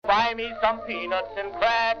buy me some peanuts and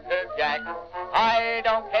cracker jack. I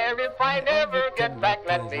don't care if I never get back.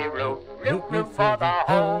 Let me root for the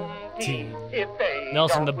home team. If they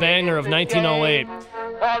Nelson, the banger of 1908.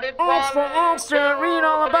 Extra, read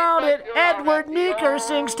all about it. Edward Meeker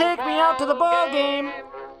sings Take Me Out to the Ball Game.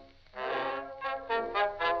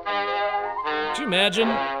 Could you imagine?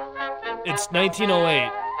 It's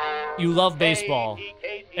 1908. You love baseball.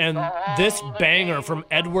 And this banger from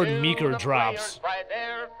Edward Meeker drops.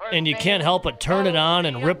 And you can't help but turn it on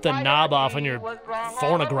and rip the knob off on your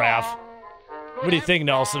phonograph. What do you think,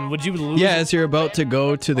 Nelson? Would you lose? Yeah, as you're about to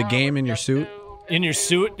go to the game in your suit. In your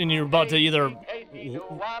suit, and you're about to either,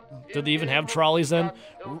 did they even have trolleys then?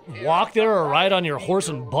 Walk there or ride on your horse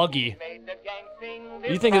and buggy.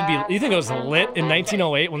 You think it was lit in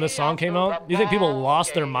 1908 when this song came out? You think people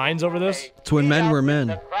lost their minds over this? It's when men were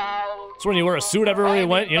men. It's when you wear a suit everywhere you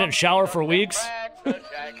went, you didn't shower for weeks,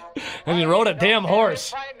 and you rode a damn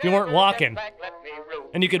horse if you weren't walking.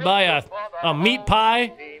 And you could buy a meat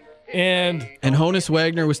pie and Honus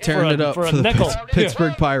Wagner was tearing it up for a the nickel.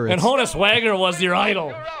 Pittsburgh Pirates. And Honus Wagner was your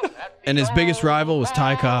idol. And his biggest rival was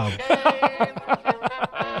Ty Cobb.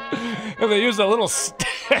 And they used a little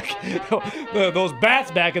stick, those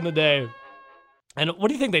bats back in the day. And what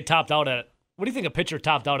do you think they topped out at? What do you think a pitcher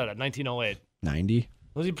topped out at 1908? 90.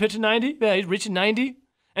 Was he pitching 90? Yeah, he's reaching 90.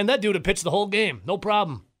 And that dude had pitched the whole game. No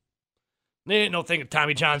problem. There ain't no thing of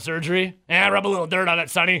Tommy John surgery. Rub a little dirt on it,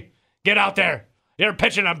 Sonny. Get out there. You're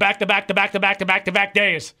pitching on back-to-back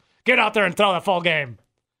days. Get out there and throw the full game.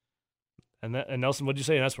 And Nelson, what'd you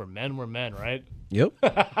say? That's where men were men, right? Yep.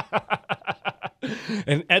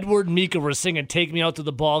 And Edward Meeker was singing "Take Me Out to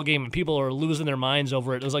the Ball Game," and people were losing their minds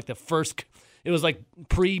over it. It was like it was like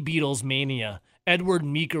pre-Beatles mania. Edward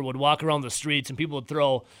Meeker would walk around the streets, and people would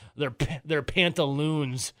throw their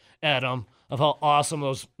pantaloons at him of how awesome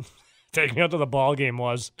those "Take Me Out to the Ball Game"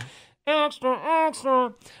 was. Extra.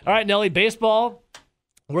 All right, Nelly, baseball.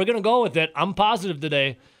 We're gonna go with it. I'm positive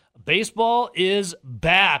today. Baseball is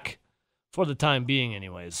back for the time being,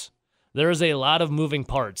 anyways. There is a lot of moving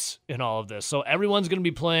parts in all of this. So everyone's going to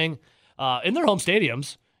be playing in their home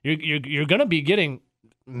stadiums. You're going to be getting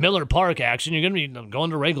Miller Park action. You're going to be going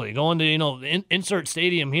to Wrigley, going to, insert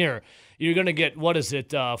stadium here. You're going to get,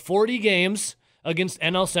 40 games against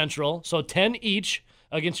NL Central. So 10 each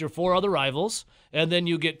against your 4 other rivals. And then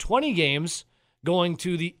you get 20 games going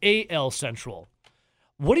to the AL Central.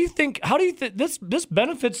 What do you think? How do you think this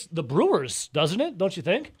benefits the Brewers, doesn't it? Don't you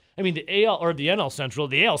think? I mean, the AL or the NL Central,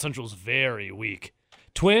 the AL Central is very weak.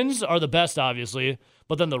 Twins are the best, obviously,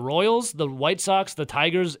 but then the Royals, the White Sox, the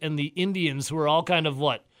Tigers, and the Indians, who are all kind of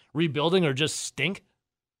rebuilding or just stink?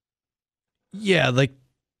 Yeah, like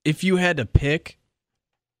if you had to pick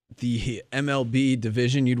the MLB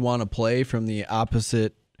division you'd want to play from the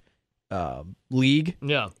opposite league,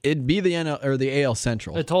 yeah, it'd be the NL or the AL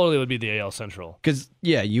Central. It totally would be the AL Central. Because,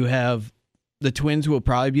 yeah, you have the Twins, who will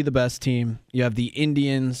probably be the best team. You have the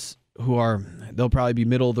Indians, they'll probably be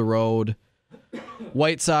middle of the road.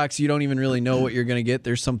 White Sox, you don't even really know what you're going to get.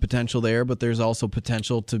 There's some potential there, but there's also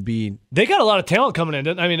potential to be... They got a lot of talent coming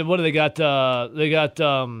in. I mean, what do they got? They got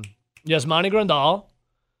Yasmani Grandal.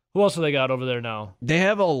 Who else do they got over there now? They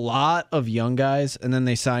have a lot of young guys, and then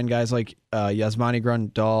they sign guys like Yasmani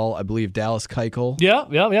Grandal, I believe Dallas Keuchel.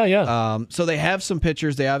 Yeah. So they have some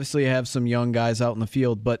pitchers. They obviously have some young guys out in the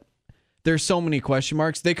field, but there's so many question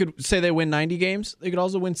marks. They could say they win 90 games. They could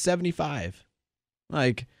also win 75.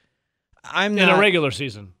 In a regular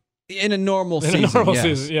season. In a normal season. In a normal yes.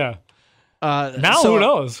 season, yeah. Who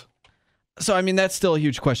knows? So, I mean, that's still a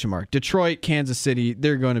huge question mark. Detroit, Kansas City,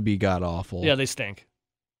 they're going to be god-awful. Yeah, they stink.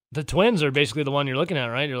 The Twins are basically the one you're looking at,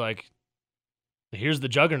 right? You're like, here's the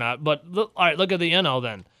juggernaut. But, all right, look at the NL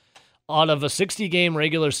then. Out of a 60-game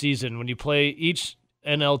regular season, when you play each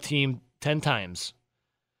NL team 10 times,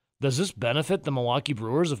 does this benefit the Milwaukee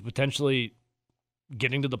Brewers of potentially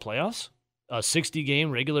getting to the playoffs? A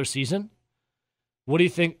 60-game regular season? What do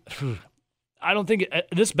you think? I don't think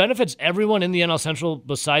this benefits everyone in the NL Central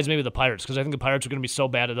besides maybe the Pirates, because I think the Pirates are going to be so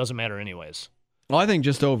bad it doesn't matter anyways. Well, I think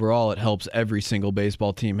just overall it helps every single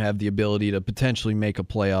baseball team have the ability to potentially make a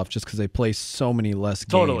playoff just because they play so many less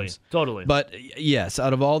games. Totally. But yes,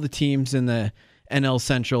 out of all the teams in the NL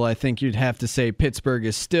Central, I think you'd have to say Pittsburgh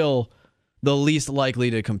is still the least likely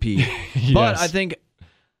to compete. Yes. But I think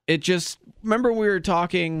it just... Remember we were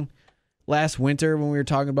talking last winter when we were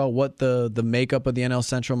talking about what the makeup of the NL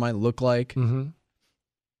Central might look like? Mm-hmm.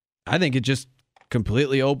 I think it just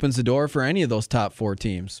completely opens the door for any of those top 4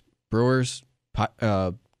 teams. Brewers,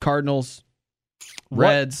 Cardinals,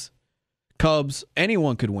 Reds, Cubs.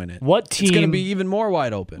 Anyone could win it. What team? It's going to be even more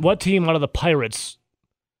wide open. What team out of the Pirates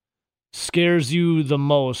scares you the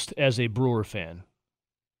most as a Brewer fan?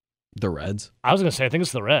 The Reds. I was going to say, I think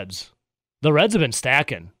it's the Reds. The Reds have been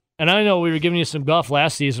stacking. And I know we were giving you some guff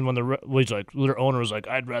last season when their owner was like,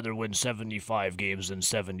 I'd rather win 75 games than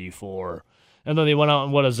 74. And then they went out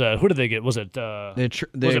and who did they get? Was it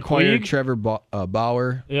They acquired Puig? Trevor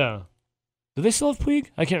Bauer. Yeah. Do they still have Puig?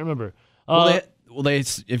 I can't remember. They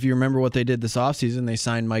if you remember what they did this offseason, they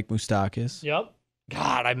signed Mike Moustakas. Yep.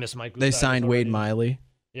 God, I miss Mike Moustakas. They signed already. Wade Miley.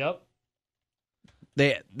 Yep.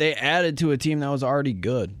 They added to a team that was already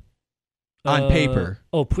good on paper.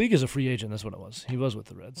 Oh, Puig is a free agent. That's what it was. He was with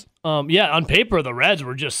the Reds. Yeah, on paper the Reds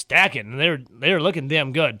were just stacking. They're looking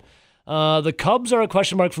damn good. The Cubs are a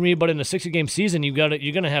question mark for me, but in a 60-game season, you're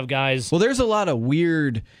gonna have guys. Well, there's a lot of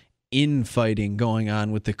weird infighting going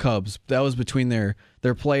on with the Cubs. That was between their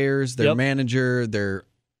players, their manager, their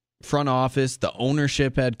front office. The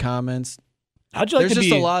ownership had comments. How'd you like There's to just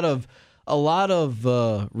be? a lot of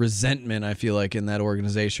resentment, I feel like, in that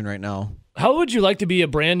organization right now. How would you like to be a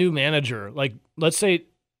brand new manager? Like, let's say,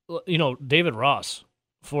 David Ross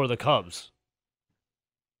for the Cubs.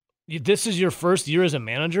 This is your first year as a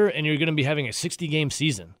manager, and you're going to be having a 60-game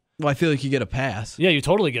season. Well, I feel like you get a pass. Yeah, you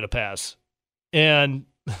totally get a pass. And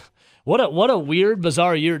what a weird,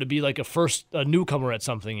 bizarre year to be like a newcomer at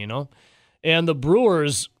something, And the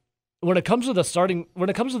Brewers, when it comes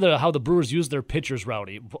to how the Brewers use their pitchers,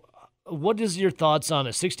 Rowdy, what is your thoughts on a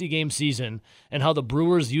 60-game season and how the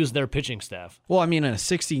Brewers use their pitching staff? Well, I mean, in a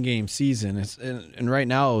 60-game season, and right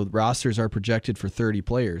now rosters are projected for 30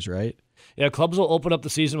 players, right? Yeah, clubs will open up the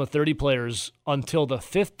season with 30 players until the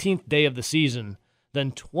 15th day of the season,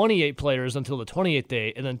 then 28 players until the 28th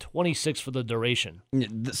day, and then 26 for the duration.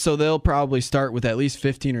 So they'll probably start with at least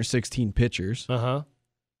 15 or 16 pitchers. Uh-huh.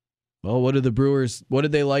 Well, what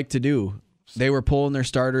did they like to do? They were pulling their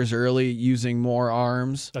starters early, using more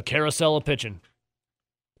arms. A carousel of pitching.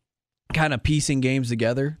 Kind of piecing games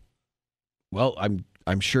together. Well,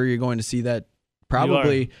 I'm sure you're going to see that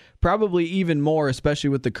probably even more, especially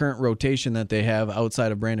with the current rotation that they have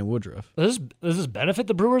outside of Brandon Woodruff. Does this benefit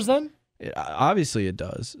the Brewers then? Obviously it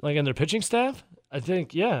does. Like in their pitching staff? I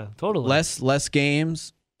think, yeah, totally. Less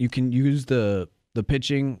games. You can use the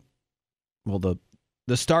pitching. Well,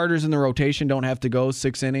 the starters in the rotation don't have to go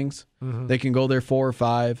 6 innings. Mm-hmm. They can go there 4 or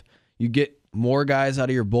 5. You get more guys out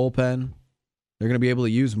of your bullpen. They're going to be able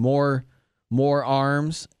to use more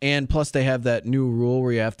arms, and plus they have that new rule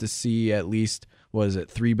where you have to see at least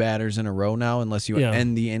 3 batters in a row now, unless you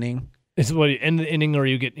end the inning. It's what you end the inning or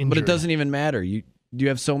you get injured. But it doesn't even matter. You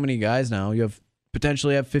have so many guys now. You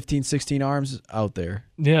potentially have 15, 16 arms out there.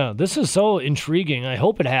 Yeah, this is so intriguing. I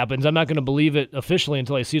hope it happens. I'm not going to believe it officially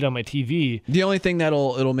until I see it on my TV. The only thing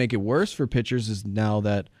it'll make it worse for pitchers is now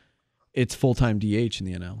that it's full-time DH in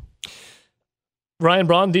the NL. Ryan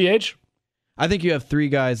Braun, DH? I think you have 3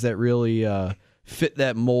 guys that really fit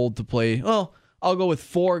that mold to play. Well, I'll go with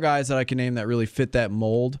 4 guys that I can name that really fit that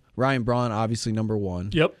mold. Ryan Braun, obviously number 1.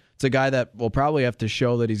 Yep. It's a guy that will probably have to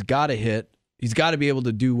show that he's got to hit. He's got to be able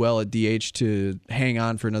to do well at DH to hang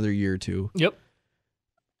on for another year or 2. Yep.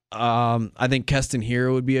 I think Keston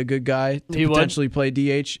Hiura would be a good guy to potentially play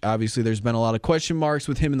DH. Obviously, there's been a lot of question marks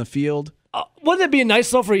with him in the field. Wouldn't it be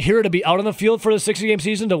nice, though, for Hiura to be out on the field for the 60-game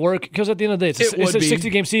season to work? Because at the end of the day, it's a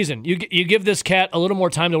 60-game season. You give this cat a little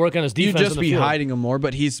more time to work on his defense. You'd just be hiding him more,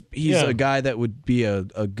 but he's a guy that would be a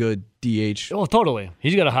good DH. Oh, totally.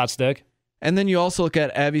 He's got a hot stick. And then you also look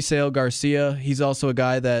at Avisail Garcia. He's also a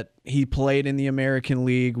guy that he played in the American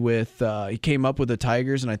League with. He came up with the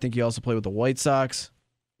Tigers, and I think he also played with the White Sox.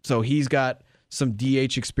 So he's got some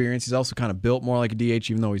DH experience. He's also kind of built more like a DH,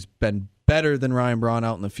 even though he's been better than Ryan Braun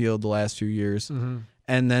out in the field the last few years. Mm-hmm.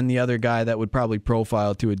 And then the other guy that would probably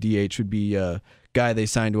profile to a DH would be a guy they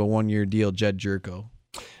signed to a 1-year deal, Jed Jerko.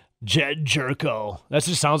 Jed Jerko. That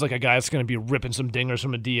just sounds like a guy that's going to be ripping some dingers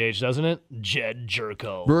from a DH, doesn't it? Jed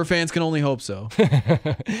Jerko. Brewer fans can only hope so.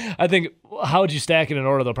 I think, how would you stack it in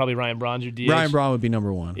order, though? Probably Ryan Braun's your DH. Ryan Braun would be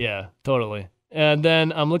number 1. Yeah, totally. And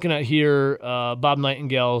then I'm looking at here, Bob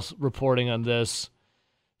Nightingale's reporting on this.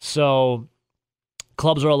 So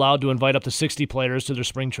clubs are allowed to invite up to 60 players to their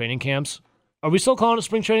spring training camps. Are we still calling it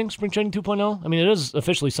spring training 2.0? I mean, it is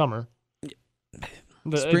officially summer.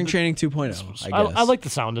 Spring training 2.0, I guess. I like the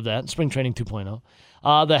sound of that, spring training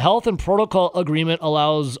 2.0. The health and protocol agreement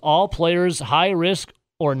allows all players, high risk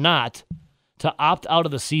or not, to opt out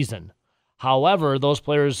of the season. However, those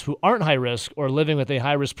players who aren't high risk or living with a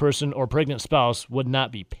high risk person or pregnant spouse would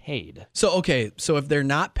not be paid. So if they're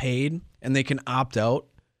not paid and they can opt out,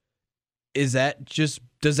 does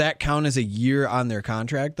that count as a year on their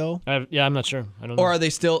contract though? I'm not sure. I don't know. Or are they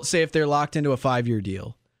still, say if they're locked into a 5-year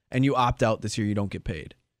deal and you opt out this year, you don't get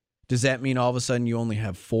paid? does that mean all of a sudden you only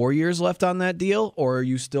have 4 years left on that deal, or are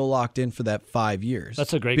you still locked in for that 5 years?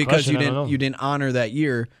 That's a great because question. Because you didn't honor that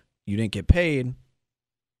year, you didn't get paid.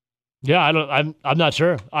 Yeah, I'm not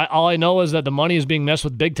sure. All I know is that the money is being messed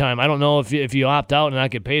with big time. I don't know if you opt out and not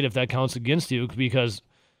get paid, if that counts against you, because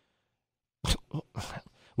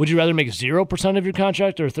would you rather make 0% of your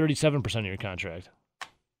contract or 37% of your contract?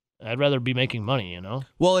 I'd rather be making money, you know?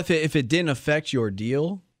 Well, if it didn't affect your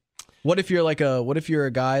deal, what if you're a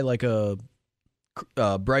guy like a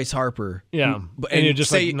Bryce Harper? Yeah. And you're just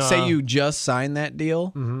say nah. say you just signed that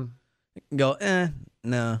deal, go,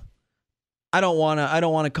 no. I don't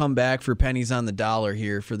want to come back for pennies on the dollar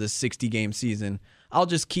here for this 60-game season. I'll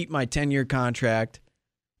just keep my 10-year contract,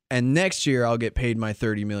 and next year I'll get paid my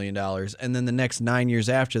 $30 million, and then the next 9 years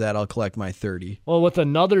after that I'll collect my 30. Well, with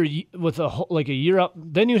a year up,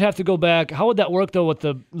 then you'd have to go back. How would that work though with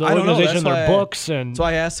the organization and their books? And so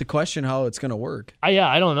I asked the question how it's going to work.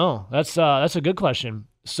 I don't know. That's a good question.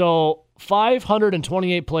 So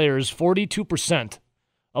 528 players, 42%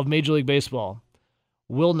 of Major League Baseball,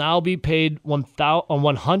 will now be paid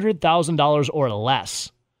 $100,000 or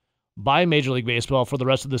less by Major League Baseball for the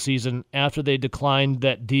rest of the season after they declined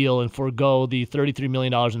that deal and forego the $33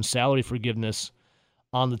 million in salary forgiveness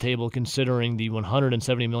on the table, considering the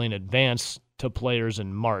 $170 million advance to players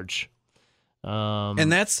in March.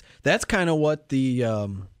 And that's kind of what the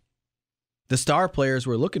star players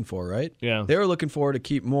were looking for, right? Yeah. They were looking for to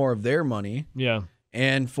keep more of their money. Yeah.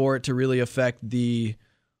 And for it to really affect the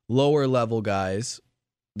lower level guys,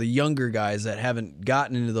 the younger guys that haven't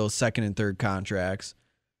gotten into those second and third contracts.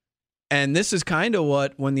 And this is kind of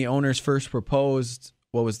what, when the owners first proposed,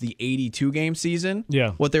 what was the 82-game season?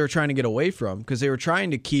 Yeah. What they were trying to get away from, because they were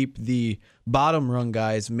trying to keep the bottom rung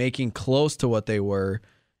guys making close to what they were.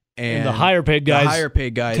 And the higher paid guys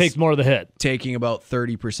take more of the hit, taking about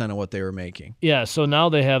 30% of what they were making. Yeah, so now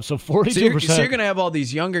they have 42%. So you're going to have all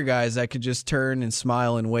these younger guys that could just turn and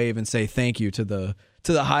smile and wave and say thank you to the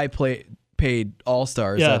paid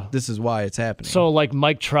all-stars. Yeah. This is why it's happening. So like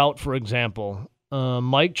Mike Trout, for example.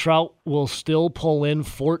 Mike Trout will still pull in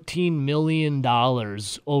 $14 million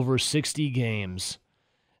over 60 games,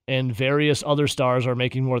 and various other stars are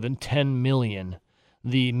making more than $10 million.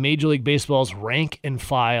 The Major League Baseball's rank and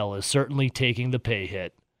file is certainly taking the pay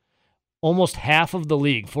hit. Almost half of the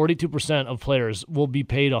league, 42% of players, will be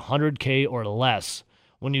paid $100K or less,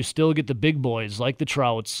 when you still get the big boys like the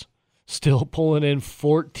Trouts still pulling in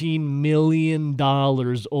 $14 million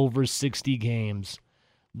over 60 games.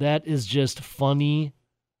 That is just funny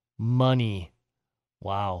money.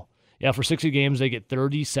 Wow. Yeah, for 60 games, they get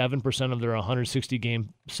 37% of their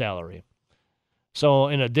 160-game salary. So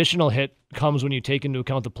an additional hit comes when you take into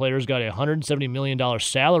account the players got a $170 million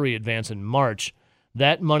salary advance in March.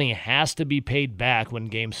 That money has to be paid back when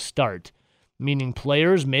games start, meaning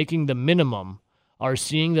players making the minimum are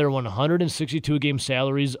seeing their 162-game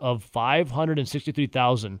salaries of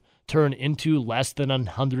 $563,000 turn into less than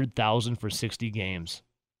 $100,000 for 60 games.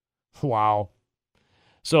 Wow.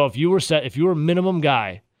 So if you were a minimum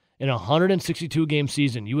guy in a 162-game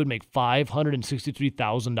season, you would make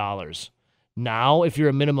 $563,000. Now, if you're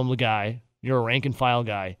a minimum guy, you're a rank and file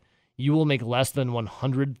guy, you will make less than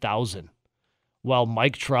 $100,000, while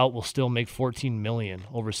Mike Trout will still make $14 million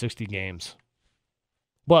over 60 games.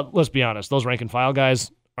 But let's be honest, those rank and file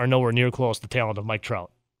guys are nowhere near close to the talent of Mike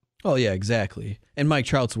Trout. Oh yeah, exactly. And Mike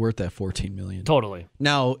Trout's worth that $14 million. Totally.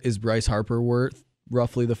 Now, is Bryce Harper worth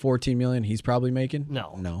roughly the $14 million he's probably making?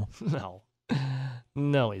 No.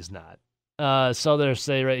 No, he's not. So they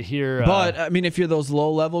say right here. But I mean, if you're those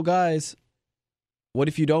low level guys, what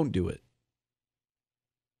if you don't do it?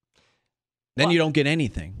 Then you don't get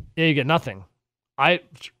anything. Yeah, you get nothing.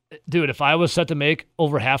 Dude, if I was set to make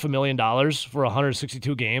over $500,000 for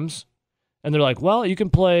 162 games, and they're like, well, you can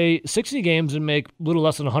play 60 games and make a little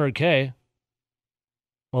less than $100K.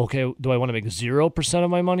 Okay, do I want to make 0% of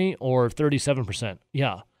my money or 37%?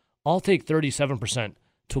 Yeah, I'll take 37%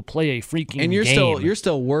 to play a freaking game. And you're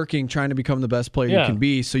still working, trying to become the best player you can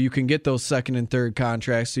be, so you can get those second and third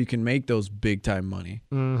contracts, so you can make those big time money.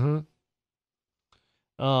 Mm-hmm.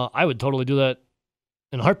 I would totally do that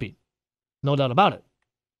in a heartbeat, no doubt about it.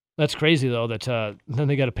 That's crazy though. That then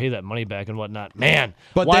they got to pay that money back and whatnot. Man,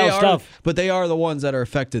 but wild stuff. But they are the ones that are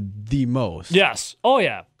affected the most. Yes. Oh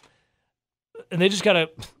yeah. And they just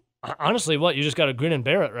gotta. Honestly, you just gotta grin and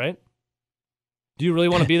bear it, right? Do you really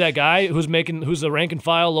want to be that guy who's the rank and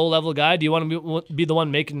file, low level guy? Do you want to be the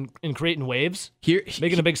one making and creating waves,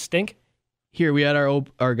 making a big stink? Here we had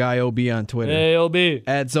our guy OB on Twitter. Hey OB.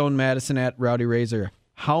 At Zone Madison at Rowdy Razor.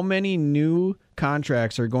 How many new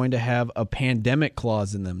contracts are going to have a pandemic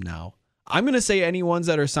clause in them now? I'm going to say any ones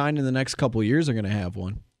that are signed in the next couple of years are going to have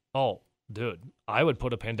one. Oh, dude, I would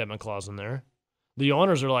put a pandemic clause in there. The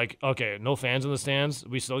owners are like, okay, no fans in the stands.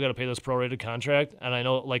 We still got to pay this prorated contract. And I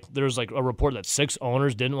know, like, there's like a report that 6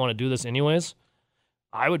 owners didn't want to do this anyways.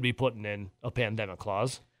 I would be putting in a pandemic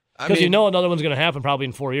clause because you know another one's going to happen probably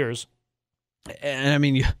in 4 years. And I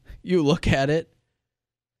mean, you look at it.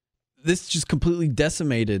 This just completely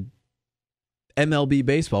decimated MLB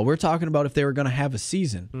baseball. We're talking about if they were going to have a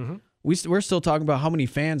season. Mm-hmm. We're still talking about how many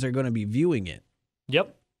fans are going to be viewing it.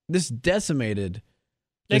 Yep. This decimated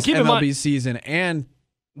And this keep in MLB mind, season, and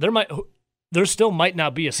there still might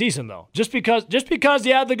not be a season though. Just because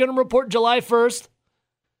they're going to report July 1st,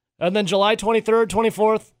 and then July 23rd,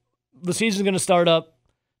 24th, the season's going to start up.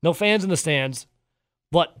 No fans in the stands,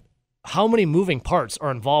 but how many moving parts are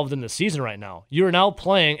involved in the season right now? You're now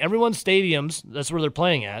playing everyone's stadiums. That's where they're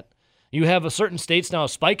playing at. You have a certain states now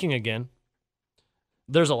spiking again.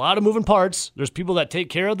 There's a lot of moving parts. There's people that take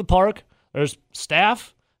care of the park. There's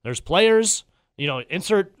staff. There's players. You know,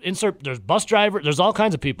 insert. There's bus driver. There's all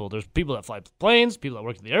kinds of people. There's people that fly planes. People that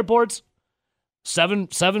work at the airports. Seven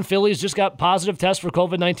Phillies just got positive tests for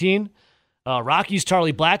COVID-19. Rockies'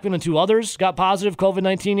 Charlie Blackmon and 2 others got positive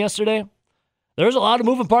COVID-19 yesterday. There's a lot of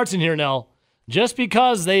moving parts in here now. Just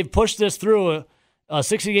because they've pushed this through a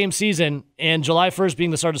 60-game season and July 1st being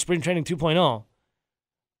the start of spring training 2.0,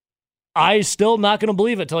 I still not going to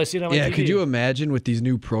believe it until I see it on my TV. Could you imagine with these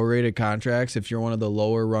new prorated contracts, if you're one of the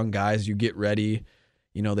lower rung guys, you get ready,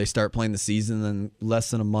 you know, they start playing the season, then less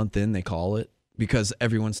than a month in, they call it because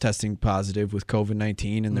everyone's testing positive with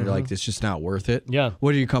COVID-19 and they're like, it's just not worth it. Yeah.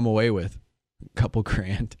 What do you come away with? A couple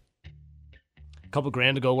grand. A couple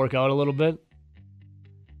grand to go work out a little bit.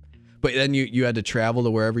 But then you had to travel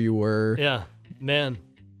to wherever you were. Yeah, man.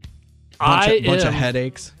 Bunch of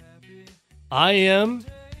headaches.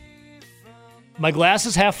 My glass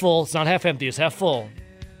is half full. It's not half empty. It's half full.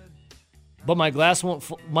 But my glass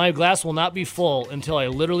will not be full until I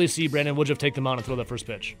literally see Brandon Woodruff take the mound and throw that first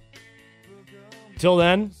pitch. Till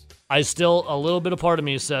then, a little bit of part of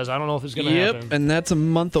me says, I don't know if it's going to happen. Yep, and that's a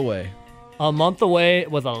month away. A month away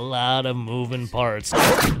with a lot of moving parts. All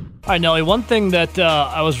right, Nelly, one thing that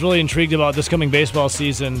I was really intrigued about this coming baseball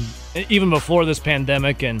season, even before this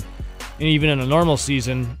pandemic and even in a normal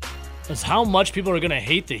season, is how much people are going to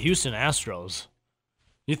hate the Houston Astros.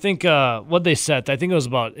 You think what they said, I think it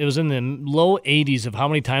was in the low 80s of how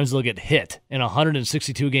many times they'll get hit in a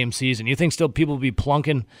 162-game season. You think still people will be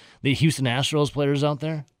plunking the Houston Astros players out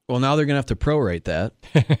there? Well, now they're going to have to prorate that.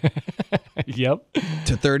 Yep.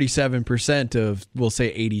 To 37% of, we'll say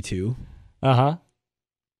 82. Uh-huh.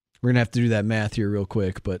 We're going to have to do that math here real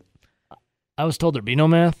quick, but I was told there'd be no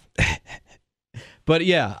math. But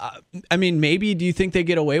yeah, I mean, maybe do you think they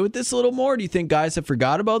get away with this a little more? Do you think guys have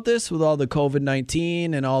forgot about this with all the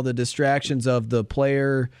COVID-19 and all the distractions of the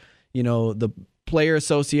player, the player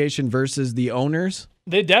association versus the owners?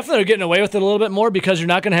 They definitely are getting away with it a little bit more because you're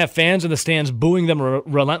not going to have fans in the stands booing them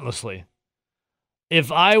relentlessly.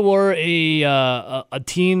 If I were a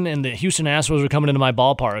team and the Houston Astros were coming into my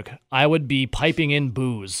ballpark, I would be piping in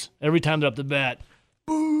boos every time they're up to bat.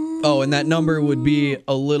 Boo! Oh, and that number would be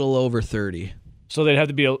a little over 30. So they'd have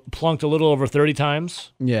to be plunked a little over 30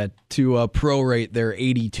 times? Yeah, to prorate their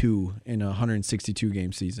 82 in a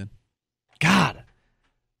 162-game season. God.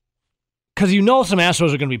 Because some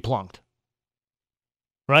Astros are going to be plunked.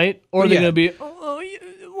 Right? Or they're going to be,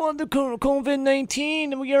 the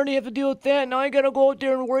COVID-19, and we already have to deal with that. Now I got to go out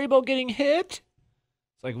there and worry about getting hit?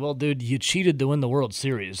 It's like, well, dude, you cheated to win the World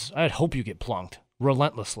Series. I'd hope you get plunked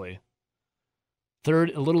relentlessly. A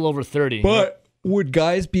little over 30. But would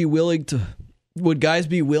guys be willing to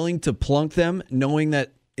plunk them, knowing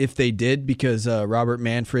that if they did, because Robert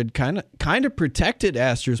Manfred kind of protected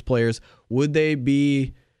Astros players, would they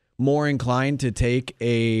be more inclined to take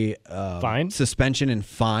a suspension and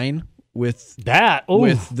fine with that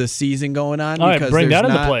with the season going on? All right, because bring there's that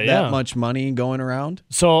into not play, that yeah. much money going around.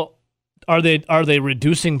 So are they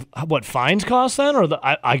reducing what fines cost then? Or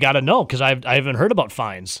I got to know because I haven't heard about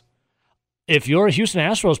fines. If you're a Houston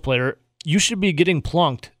Astros player, you should be getting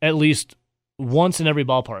plunked at least once in every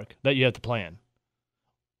ballpark that you have to play in.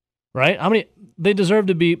 Right? How many? They deserve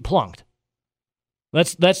to be plunked.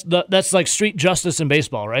 That's like street justice in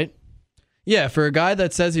baseball, right? Yeah, for a guy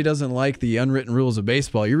that says he doesn't like the unwritten rules of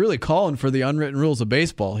baseball, you're really calling for the unwritten rules of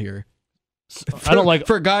baseball here.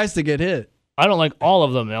 For guys to get hit. I don't like all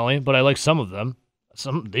of them, Ellie, but I like some of them.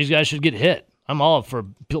 These guys should get hit. I'm all up for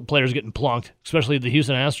players getting plunked, especially the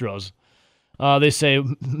Houston Astros. They say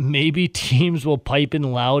maybe teams will pipe in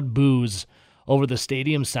loud boos over the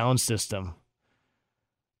stadium sound system.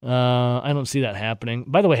 I don't see that happening.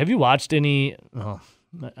 By the way, have you watched any... Oh,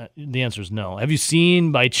 the answer is no. Have you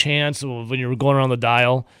seen, by chance, when you were going around the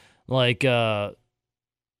dial, like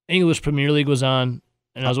English Premier League was on,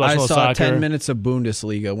 and I was watching I saw soccer. 10 minutes of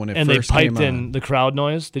Bundesliga when it And they first came piped on. in the crowd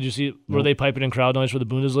noise. Did you see? Were they piping in crowd noise for the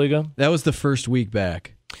Bundesliga? That was the first week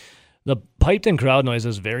back. The piped in crowd noise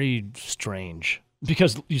is very strange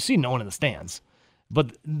because you see no one in the stands,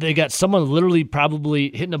 but they got someone literally probably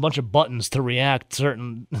hitting a bunch of buttons to react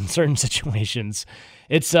in certain situations.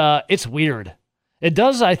 It's weird. It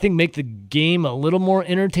does, I think, make the game a little more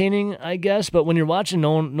entertaining, I guess. But when you're watching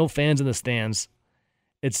no fans in the stands,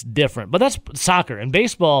 it's different. But that's soccer and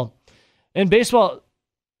baseball. In baseball,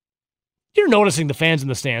 you're noticing the fans in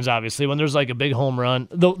the stands, obviously, when there's like a big home run.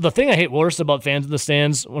 The thing I hate worst about fans in the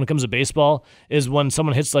stands when it comes to baseball is when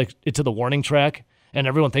someone hits like it to the warning track and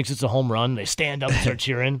everyone thinks it's a home run. They stand up and start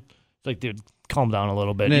cheering. It's like, dude, calm down a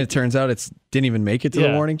little bit. And then it turns out it didn't even make it to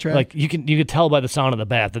the warning track. Like you could tell by the sound of the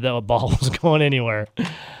bat that ball wasn't going anywhere.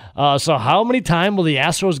 So how many times will the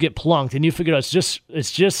Astros get plunked? And you figure out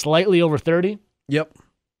it's just slightly over 30? Yep.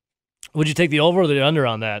 Would you take the over or the under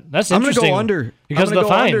on that? That's I'm going to interesting. go under. Because I'm of the gonna go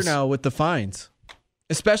fines. under now with the fines.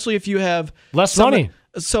 Especially if you have Less money.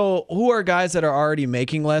 So who are guys that are already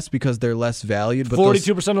making less because they're less valued? But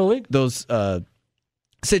 42% of the league? Those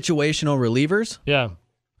situational relievers? Yeah.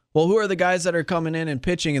 Well, who are the guys that are coming in and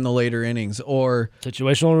pitching in the later innings? Or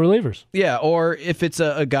Situational relievers. yeah, or if it's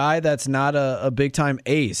a guy that's not a big-time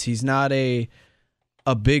ace, he's not a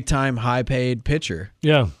big-time high-paid pitcher.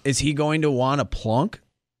 Yeah. Is he going to want to plunk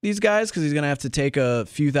these guys because he's going to have to take a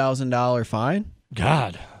few $1,000 fine?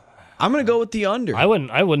 God. I'm going to go with the under. I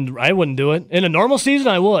wouldn't do it. In a normal season,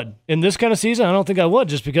 I would. In this kind of season, I don't think I would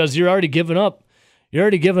just because you're already giving up. You're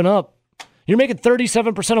making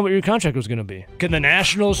 37% of what your contract was going to be. Can the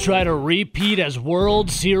Nationals try to repeat as World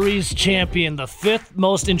Series champion? The fifth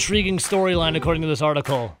most intriguing storyline, according to this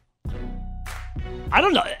article. I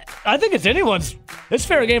don't know. I think it's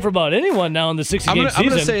fair game for about anyone now in the 60-game season. I'm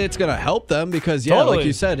going to say it's going to help them because, Totally. like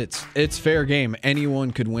you said, it's fair game.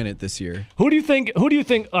 Anyone could win it this year. Who do you think?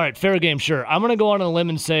 All right, fair game, sure. I'm going to go on a limb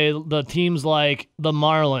and say the teams like the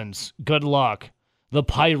Marlins, good luck. The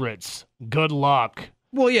Pirates, good luck.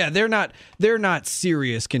 Well, yeah, they're not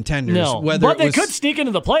serious contenders. No, but they could sneak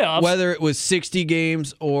into the playoffs. Whether it was 60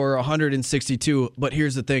 games or 162, but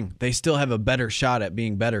here's the thing. They still have a better shot at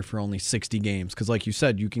being better for only 60 games because, like you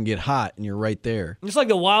said, you can get hot and you're right there. It's like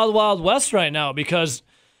the wild, wild west right now because,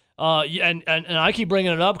 and I keep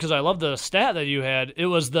bringing it up because I love the stat that you had. It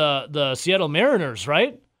was the Seattle Mariners,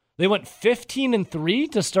 right? They went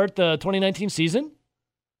 15-3 to start the 2019 season.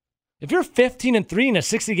 If you're 15-3 in a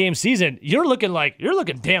 60-game season, you're looking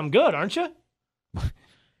damn good, aren't you?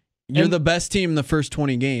 You're the best team in the first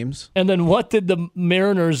 20 games. And then what did the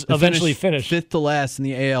Mariners eventually finish? Fifth to last in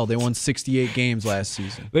the AL. They won 68 games last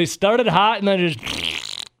season. They started hot and then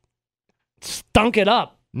just stunk it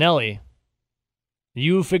up. Nelly,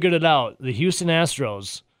 you figured it out. The Houston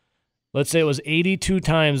Astros, let's say it was 82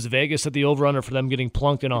 times Vegas at the over-under for them getting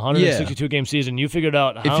plunked in a 162-game season. You figured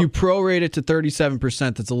out how... If you prorate it to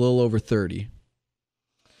 37%, that's a little over 30.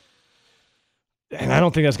 And I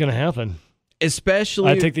don't think that's going to happen.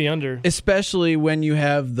 Especially, I take the under. Especially when you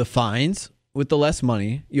have the fines with the less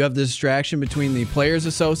money. You have the distraction between the Players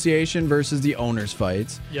Association versus the owners'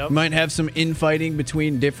 fights. Yep. You might have some infighting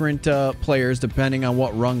between different players depending on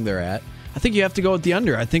what rung they're at. I think you have to go with the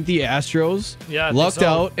under. I think the Astros lucked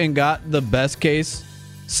out and got the best case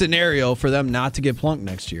scenario for them not to get plunked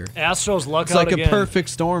next year. Astros luck It's out like again. a perfect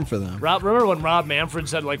storm for them. Remember when Rob Manfred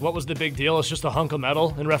said, like, what was the big deal? It's just a hunk of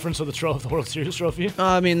metal in reference to the World Series trophy?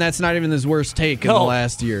 I mean, that's not even his worst take in the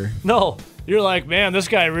last year. No. You're like, man, this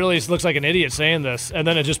guy really looks like an idiot saying this. And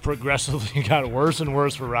then it just progressively got worse and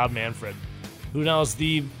worse for Rob Manfred, who now is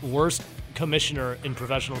the worst commissioner in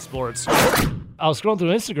professional sports. I was scrolling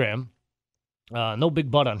through Instagram. No big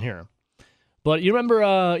butt on here. But you remember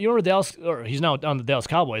Dallas, or he's now on the Dallas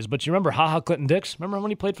Cowboys, but you remember HaHa Clinton Dix? Remember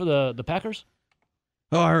when he played for the Packers?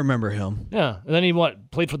 Oh, I remember him. Yeah. And then he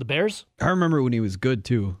played for the Bears? I remember when he was good,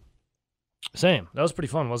 too. Same. That was pretty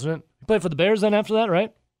fun, wasn't it? He played for the Bears then after that,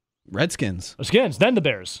 right? Redskins. Or Skins, then the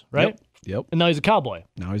Bears, right? Yep. And now he's a Cowboy.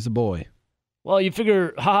 Now he's a boy. Well, you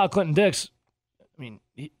figure HaHa Clinton Dix, I mean,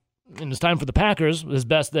 in his time for the Packers, his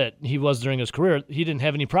best that he was during his career, he didn't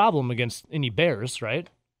have any problem against any Bears, right?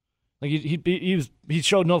 Like he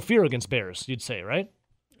showed no fear against Bears, you'd say, right?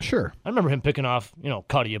 Sure. I remember him picking off,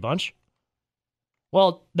 Cuddy a bunch.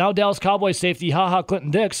 Well, now Dallas Cowboys safety HaHa Clinton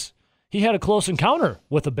Dix, he had a close encounter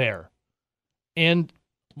with a bear, and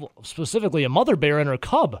specifically a mother bear and her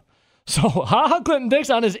cub. So HaHa Clinton Dix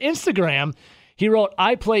on his Instagram, he wrote,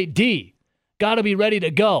 "I play D, gotta be ready to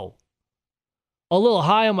go. A little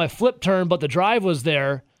high on my flip turn, but the drive was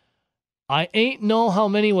there. I ain't know how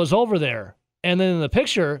many was over there." And then in the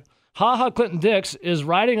picture, Clinton Dix is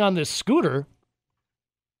riding on this scooter.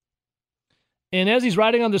 And as he's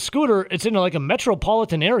riding on the scooter, it's in like a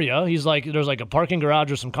metropolitan area. There's like a parking garage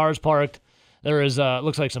with some cars parked. There is,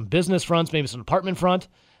 looks like some business fronts, maybe some apartment front.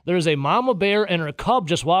 There is a mama bear and her cub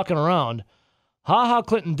just walking around.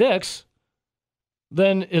 Clinton Dix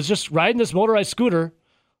then is just riding this motorized scooter.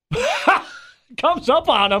 Comes up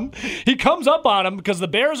on him. He comes up on him because the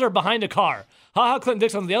bears are behind a car. Clinton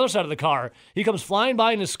Dix on the other side of the car. He comes flying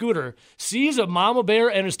by in his scooter, sees a mama bear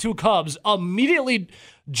and his two cubs, immediately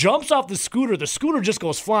jumps off the scooter. The scooter just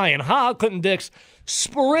goes flying. Clinton Dix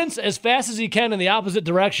sprints as fast as he can in the opposite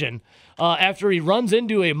direction after he runs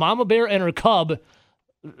into a mama bear and her cub.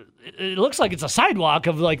 It looks like it's a sidewalk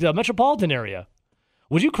of like the metropolitan area.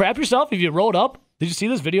 Would you crap yourself if you rode up? Did you see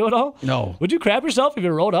this video at all? No. Would you crap yourself if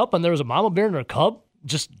you rode up and there was a mama bear and her cub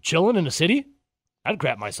just chilling in the city? I'd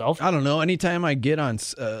crap myself. I don't know. Anytime I get on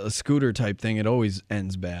a scooter type thing, it always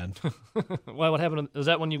ends bad. Why? What happened? Is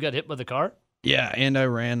that when you got hit by the car? Yeah, and I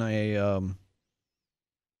ran a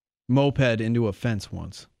moped into a fence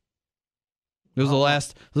once. Those are the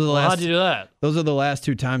last. How'd you do that? Those are the last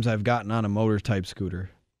 2 times I've gotten on a motor type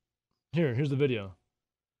scooter. Here's the video.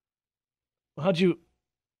 How'd you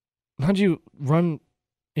run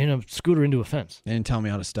in a scooter into a fence? They didn't tell me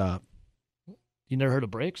how to stop. You never heard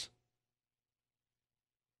of brakes?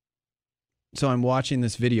 So I'm watching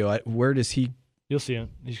this video. Where does he? You'll see it.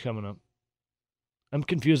 He's coming up. I'm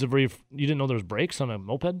confused of where you didn't know there was brakes on a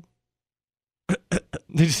moped. Did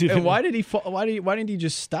you see that? And why did he? Why didn't he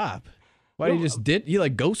just stop? Why did he just did? He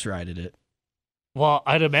like ghost rided it. Well,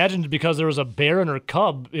 I'd imagined because there was a bear and her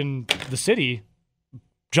cub in the city,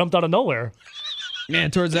 jumped out of nowhere.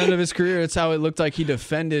 Man, towards the end of his career, it's how it looked like he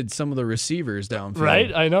defended some of the receivers downfield.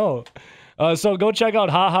 Right, I know. So go check out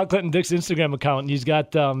Clinton Dix's Instagram account. He's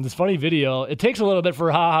got this funny video. It takes a little bit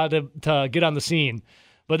for to get on the scene.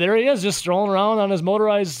 But there he is, just strolling around on his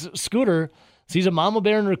motorized scooter, sees a mama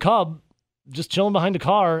bear and her cub just chilling behind a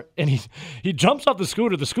car, and he jumps off the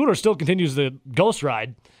scooter. The scooter still continues the ghost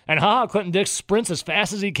ride, and Clinton Dix sprints as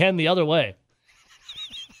fast as he can the other way.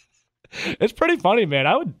 It's pretty funny,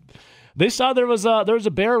 man. They saw there was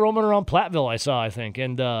a bear roaming around Platteville, I think.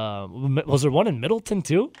 And was there one in Middleton,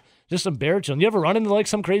 too? Just some bear chilling. You ever run into, like,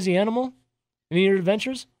 some crazy animal? Any of your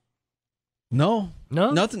adventures? No.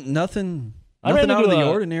 No? Nothing out of the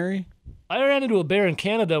ordinary. I ran into a bear in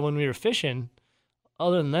Canada when we were fishing.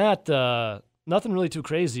 Other than that, nothing really too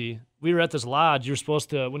crazy. We were at this lodge. You're supposed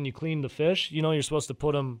to, when you clean the fish, you're supposed to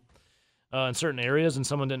put them in certain areas, and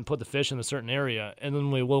someone didn't put the fish in a certain area. And then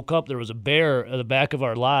when we woke up, there was a bear at the back of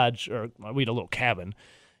our lodge, or we had a little cabin,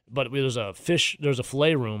 but there's a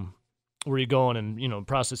fillet room where you go in and,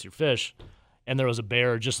 process your fish. And there was a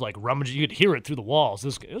bear just like rummaging. You could hear it through the walls. It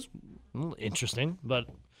was a little interesting. But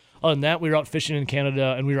other than that, we were out fishing in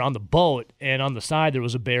Canada, and we were on the boat, and on the side there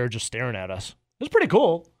was a bear just staring at us. It was pretty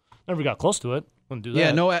cool. Never got close to it. Wouldn't do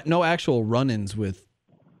that. Yeah, no actual run-ins with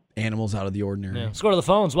animals out of the ordinary. Yeah. Let's go to the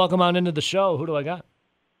phones. Welcome on into the show. Who do I got?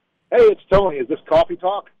 Hey, it's Tony. Is this Coffee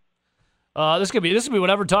Talk? This could be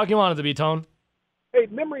whatever talk you want it to be, Tone. Hey,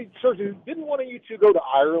 memory serves you. Didn't one of you two go to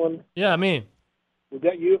Ireland? Yeah, me. Was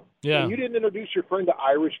that you? Yeah. And you didn't introduce your friend to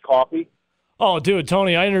Irish coffee? Oh, dude,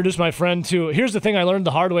 Tony, I introduced my friend to... Here's the thing I learned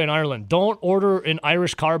the hard way in Ireland. Don't order an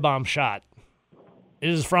Irish car bomb shot. It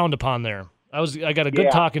is frowned upon there. I got a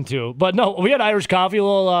good talking to. But no, we had Irish coffee, a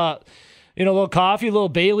little coffee, a little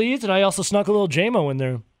Bailey's, and I also snuck a little JMO in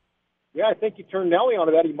there. Yeah, I think you turned Nelly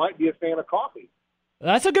onto that. He might be a fan of coffee.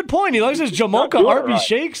 That's a good point. He likes his Jamocha Arby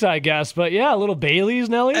shakes, I guess. But yeah, a little Bailey's,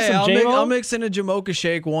 Nelly, some JMO. I'll mix in a Jamocha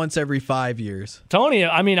shake once every 5 years. Tony,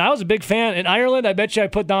 I was a big fan. In Ireland, I bet you I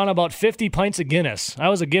put down about 50 pints of Guinness. I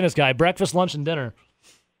was a Guinness guy, breakfast, lunch, and dinner.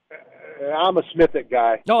 I'm a Smithick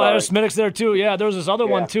guy. Oh, there's Smithick's there, too. Yeah, there was this other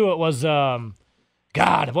one, too. It was,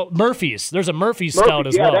 Murphy's. There's a Murphy's stout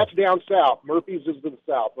as well. Yeah, that's down south. Murphy's is in the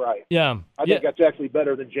south, right. Yeah. I think that's actually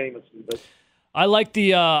better than Jameson, but... I like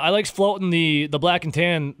floating the black and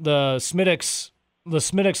tan, the Smittick's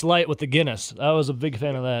Light with the Guinness. I was a big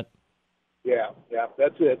fan of that. Yeah,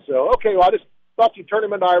 that's it. So, okay, well, I just thought you'd turn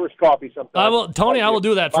him into Irish coffee sometime. I will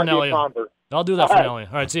do that for Nelly. I'll do that for Nelly.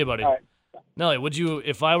 All right, see you, buddy. All right. Nelly,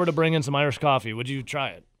 if I were to bring in some Irish coffee, would you try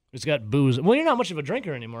it? It's got booze. Well, you're not much of a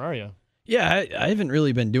drinker anymore, are you? Yeah, I haven't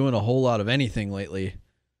really been doing a whole lot of anything lately.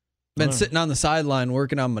 Been sitting on the sideline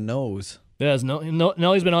working on my nose. Yeah,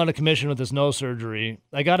 Nelly's been on a commission with his nose surgery.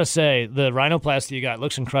 I got to say, the rhinoplasty you got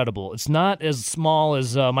looks incredible. It's not as small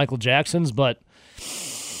as Michael Jackson's, but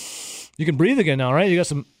you can breathe again now, right? You got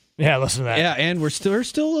some... Yeah, listen to that. Yeah, and we're still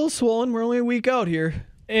a little swollen. We're only a week out here.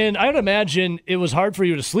 And I would imagine it was hard for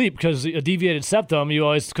you to sleep because a deviated septum, you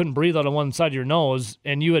always couldn't breathe out of one side of your nose.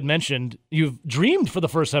 And you had mentioned you've dreamed for the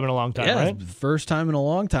first time in a long time, right? Yeah, first time in a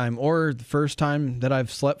long time, or the first time that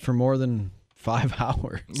I've slept for more than 5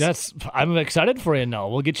 hours. I'm excited for you now.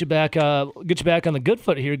 We'll get you back on the good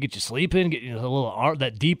foot here, get you sleeping, get you a little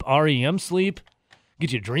that deep REM sleep,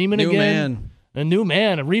 get you dreaming New again. man. A new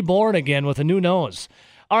man, reborn again with a new nose.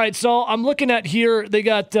 All right, so I'm looking at here, they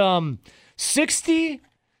got 60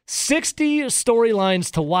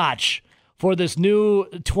 storylines to watch for this new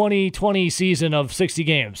 2020 season of 60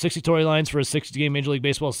 games. 60 storylines for a 60-game Major League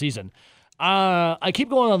Baseball season. I keep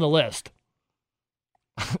going on the list.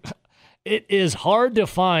 It is hard to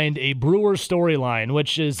find a Brewer storyline,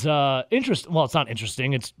 which is interesting. Well, it's not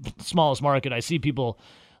interesting. It's the smallest market. I see people,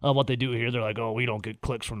 what they do here. They're like, oh, we don't get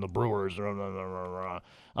clicks from the Brewers.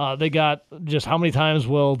 They got just how many times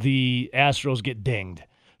will the Astros get dinged?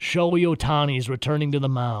 Shohei Ohtani's returning to the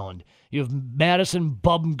mound. You have Madison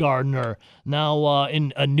Bumgarner now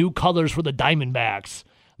in new colors for the Diamondbacks.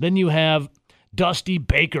 Then you have Dusty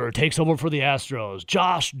Baker takes over for the Astros.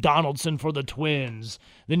 Josh Donaldson for the Twins.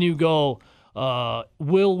 Then you go,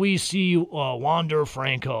 will we see Wander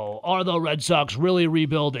Franco? Are the Red Sox really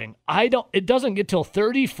rebuilding? It doesn't get till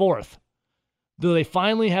 34th do they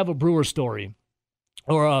finally have a Brewer story,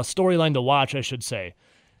 or a storyline to watch, I should say.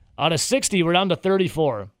 Out of 60, we're down to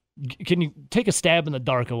 34. Can you take a stab in the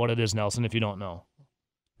dark of what it is, Nelson, if you don't know?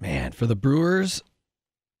 Man, for the Brewers,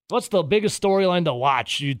 what's the biggest storyline to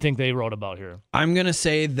watch you'd think they wrote about here? I'm going to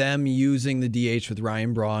say them using the DH with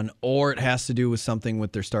Ryan Braun, or it has to do with something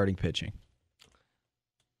with their starting pitching.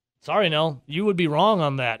 Sorry, Nell. You would be wrong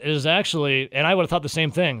on that. It is actually, and I would have thought the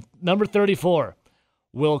same thing. Number 34.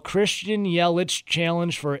 Will Christian Yelich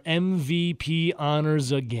challenge for MVP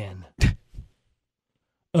honors again?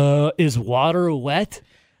 Is water wet?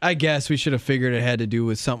 I guess we should have figured it had to do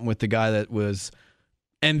with something with the guy that was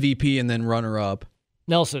MVP and then runner-up.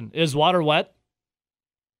 Nelson, is water wet?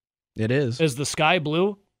 It is. Is the sky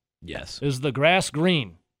blue? Yes. Is the grass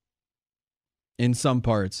green? In some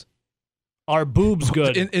parts. Are boobs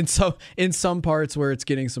good? in some parts where it's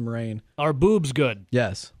getting some rain. Are boobs good?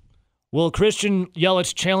 Yes. Will Christian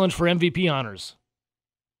Yelich challenge for MVP honors?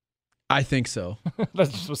 I think so.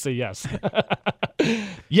 Let's just say yes.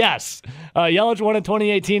 Yes. Yelich won in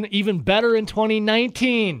 2018, even better in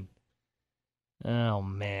 2019. Oh,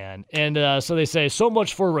 man. And so they say, so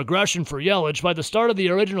much for regression for Yelich. By the start of the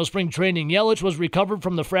original spring training, Yelich was recovered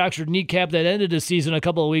from the fractured kneecap that ended his season a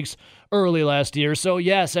couple of weeks early last year. So,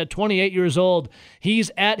 yes, at 28 years old,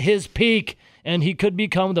 he's at his peak, and he could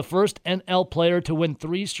become the first NL player to win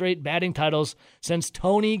 3 straight batting titles since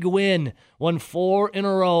Tony Gwynn won 4 in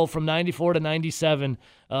a row from 94 to 97.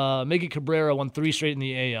 Miggy Cabrera won 3 straight in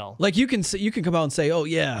the AL. Like, you can come out and say, oh,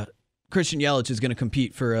 yeah, Christian Yelich is going to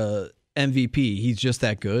compete for a MVP. He's just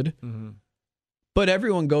that good. Mm-hmm. But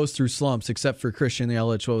everyone goes through slumps except for Christian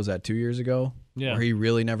Yelich. What was that, 2 years ago? Yeah. Where he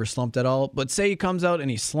really never slumped at all. But say he comes out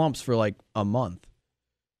and he slumps for like a month.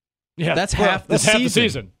 Yeah, that's half the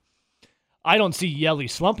season. I don't see Yelly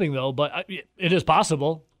slumping, though, but it is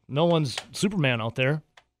possible. No one's Superman out there,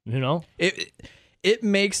 you know? It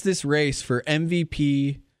makes this race for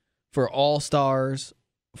MVP, for All-Stars,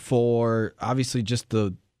 for obviously just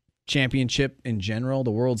the championship in general,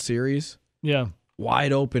 the World Series. Yeah.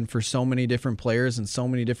 Wide open for so many different players and so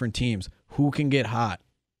many different teams. Who can get hot?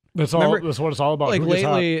 That's what it's all about. Like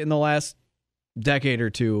lately, in the last decade or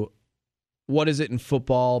two, what is it in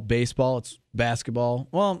football, baseball? It's basketball.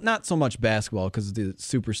 Well, not so much basketball because the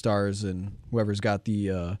superstars and whoever's got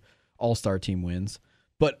the all-star team wins.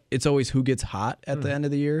 But it's always who gets hot at the end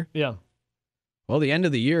of the year. Yeah. Well, the end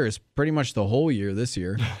of the year is pretty much the whole year this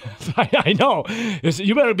year. I know.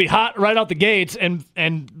 You better be hot right out the gates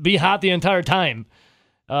and be hot the entire time.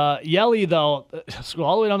 Yelly, though, scroll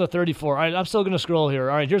all the way down to 34. All right, I'm still going to scroll here.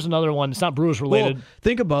 All right, here's another one. It's not Brewers related. Well,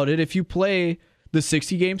 think about it. If you play the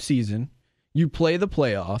 60-game season, you play the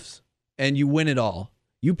playoffs, and you win it all,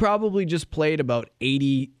 you probably just played about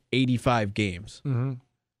 80, 85 games. Mm-hmm.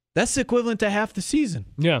 That's equivalent to half the season.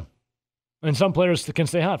 Yeah. And some players can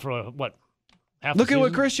stay hot for, what, half Look the at season?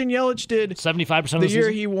 What Christian Yelich did 75% of the year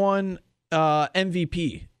season? he won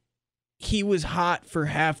MVP. He was hot for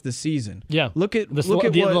half the season. Yeah. Look at the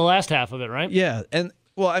last half of it, right? Yeah, and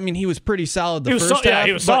well, I mean, he was pretty solid the first half, yeah,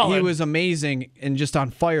 he was but solid. He was amazing and just on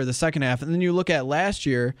fire the second half. And then you look at last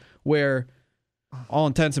year, where all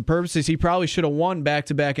intents and purposes, he probably should have won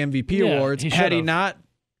back-to-back MVP awards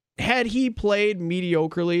had he played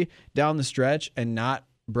mediocrely down the stretch and not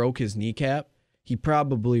broke his kneecap. He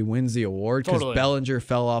probably wins the award because Bellinger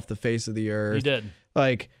fell off the face of the earth. He did.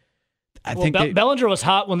 Like, I think Bellinger was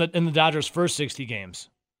hot in the Dodgers' first 60 games.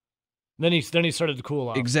 Then he started to cool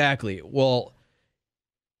off. Exactly. Well,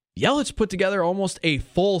 Yelich put together almost a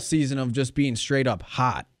full season of just being straight up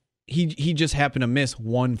hot. He just happened to miss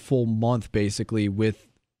 1 full month basically with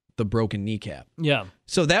the broken kneecap. Yeah.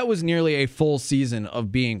 So that was nearly a full season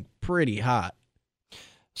of being pretty hot.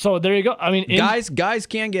 So there you go. I mean, guys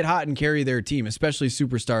can get hot and carry their team, especially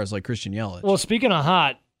superstars like Christian Yelich. Well, speaking of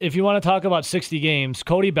hot, if you want to talk about 60 games,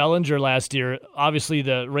 Cody Bellinger last year, obviously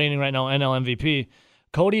the reigning right now NL MVP,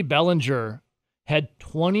 Cody Bellinger had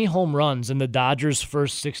 20 home runs in the Dodgers'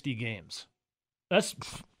 first 60 games. That's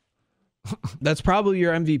probably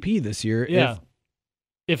your MVP this year. Yeah.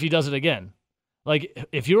 If he does it again. Like,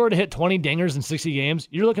 if you were to hit 20 dingers in 60 games,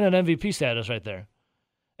 you're looking at MVP status right there.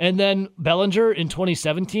 And then Bellinger in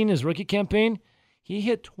 2017, his rookie campaign, he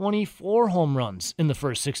hit 24 home runs in the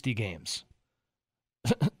first 60 games.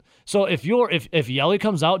 So if Yelly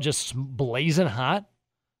comes out just blazing hot,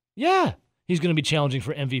 yeah, he's going to be challenging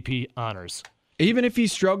for MVP honors. Even if he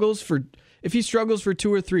struggles for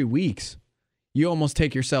 2 or 3 weeks, you almost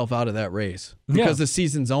take yourself out of that race because the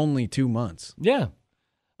season's only 2 months. Yeah.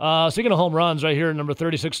 Speaking of home runs, right here, number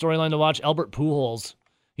 36 storyline to watch, Albert Pujols.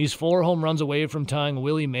 He's 4 home runs away from tying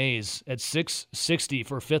Willie Mays at 660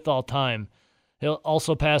 for 5th all-time. He'll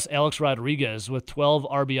also pass Alex Rodriguez with 12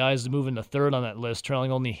 RBIs to move into 3rd on that list,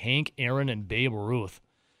 trailing only Hank Aaron and Babe Ruth.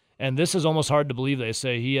 And this is almost hard to believe, they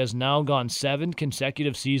say. He has now gone 7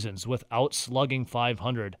 consecutive seasons without slugging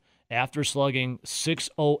 500 after slugging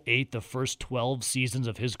 608 the first 12 seasons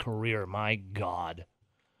of his career. My God.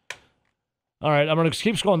 All right, I'm going to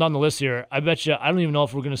keep scrolling down the list here. I bet you, I don't even know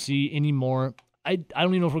if we're going to see any more. I don't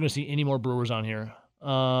even know if we're going to see any more Brewers on here.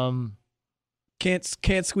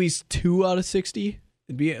 Can't squeeze 2 out of 60.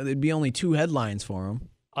 It'd be only 2 headlines for him.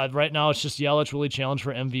 Right now, it's just Yelich really challenged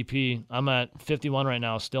for MVP. I'm at 51 right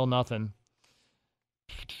now, still nothing.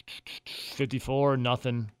 54,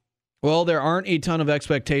 nothing. Well, there aren't a ton of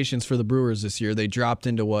expectations for the Brewers this year. They dropped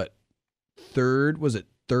into what? Third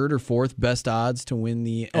or 4th best odds to win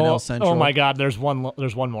the NL Central. Oh my God, there's one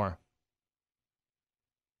more.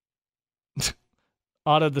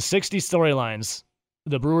 Out of the 60 storylines,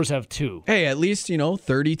 the Brewers have 2. Hey, at least,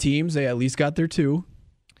 30 teams, they at least got their 2.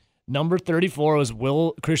 Number 34 was,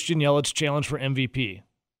 will Christian Yelich challenge for MVP?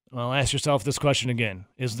 Well, ask yourself this question again.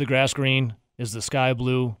 Is the grass green? Is the sky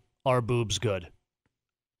blue? Are boobs good?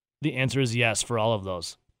 The answer is yes for all of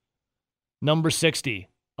those. Number 60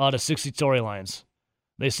 out of 60 storylines.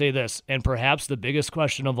 They say this, and perhaps the biggest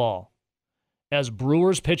question of all. As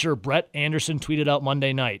Brewers pitcher Brett Anderson tweeted out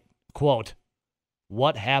Monday night, quote,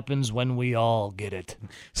 what happens when we all get it?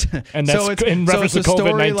 And that's in reference to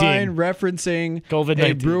COVID-19. Referencing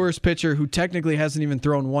COVID-19. A Brewers pitcher who technically hasn't even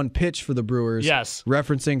thrown 1 pitch for the Brewers. Yes.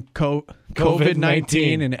 Referencing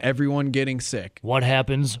COVID-19 and everyone getting sick. What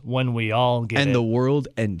happens when we all get it? And the world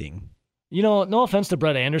ending. No offense to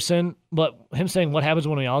Brett Anderson, but him saying what happens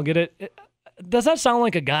when we all get it, does that sound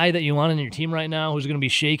like a guy that you want on your team right now who's going to be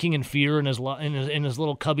shaking in fear in his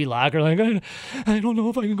little cubby locker? Like, I don't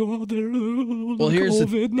know if I can go out there. Well, here's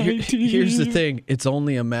the thing. It's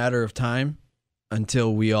only a matter of time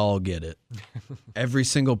until we all get it. Every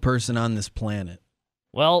single person on this planet.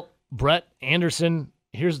 Well, Brett Anderson,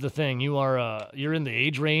 here's the thing. You're in the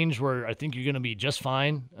age range where I think you're going to be just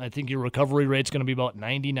fine. I think your recovery rate's going to be about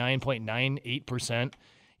 99.98%.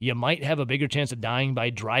 You might have a bigger chance of dying by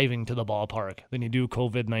driving to the ballpark than you do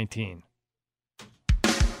COVID-19.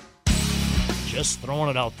 Just throwing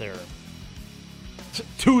it out there.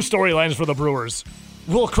 2 storylines for the Brewers.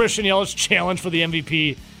 Will Christian Yelich challenge for the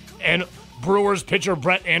MVP? And Brewers pitcher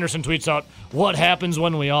Brett Anderson tweets out, what happens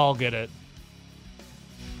when we all get it?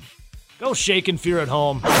 Go shake in fear at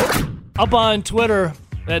home. Up on Twitter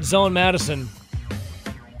at Zone Madison.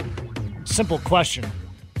 Simple question.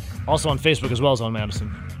 Also on Facebook as well, Zone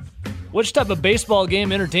Madison. Which type of baseball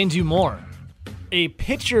game entertains you more? A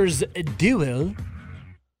pitcher's duel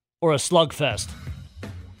or a slugfest?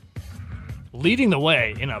 Leading the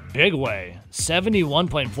way in a big way,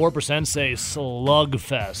 71.4% say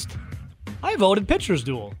slugfest. I voted pitcher's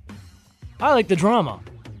duel. I like the drama.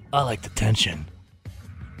 I like the tension.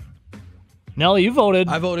 Nelly, you voted.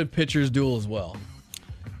 I voted pitcher's duel as well.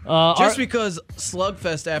 Because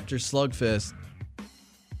slugfest after slugfest,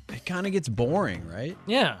 it kind of gets boring, right?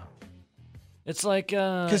 Yeah. It's like...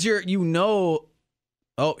 Because here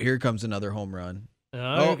comes another home run.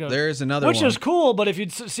 There's another one. Which is cool, but if you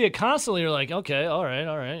see it constantly, you're like, okay, all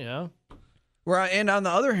right, yeah. And on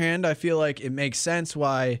the other hand, I feel like it makes sense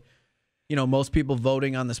why, most people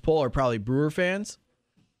voting on this poll are probably Brewer fans.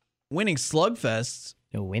 Winning slugfests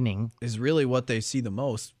is really what they see the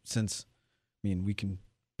most since, we can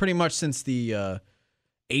pretty much since the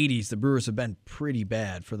 80s, the Brewers have been pretty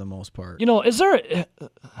bad for the most part. You know, is there?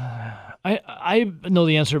 I know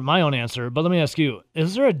the answer, my own answer, but let me ask you: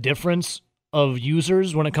 is there a difference of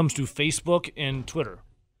users when it comes to Facebook and Twitter?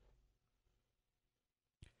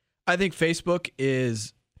 I think Facebook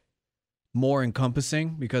is more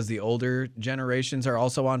encompassing because the older generations are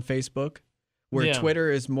also on Facebook, where Yeah. Twitter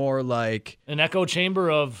is more like An echo chamber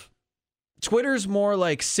of Twitter's more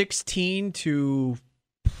like 16 to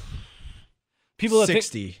people that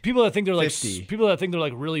 60. people that think they're like 50. people that think they're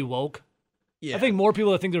like really woke. Yeah. I think more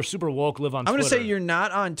people that think they're super woke live on I'm Twitter. going to say you're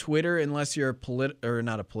not on Twitter unless you're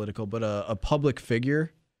not a political, but a public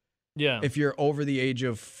figure. Yeah. If you're over the age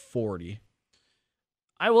of 40.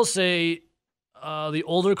 I will say the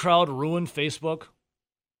older crowd ruined Facebook.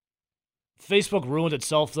 Facebook ruined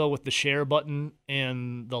itself, though, with the share button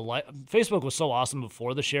and the Facebook was so awesome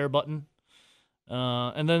before the share button.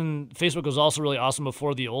 And then Facebook was also really awesome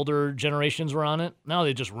before the older generations were on it. Now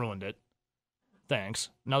they just ruined it. Thanks.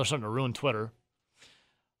 Now they're starting to ruin Twitter.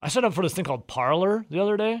 I signed up for this thing called Parler the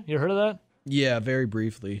other day. You heard of that? Yeah, very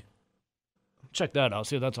briefly. Check that out.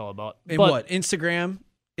 See what that's all about. And But what? Instagram?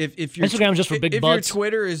 If your Instagram's just for big if butts. your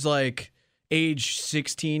Twitter is like age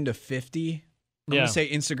 16 to 50, I'm Yeah. going to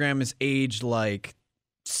say Instagram is aged like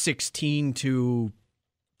 16 to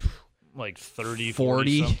like 30,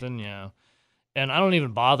 40. 40 something, yeah. And I don't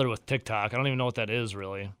even bother with TikTok. I don't even know what that is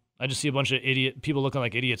really. I just see a bunch of people looking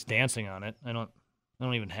like idiots dancing on it. I don't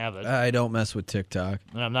even have it, I don't mess with TikTok.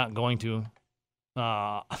 and I'm not going to.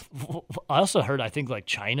 I also heard I think like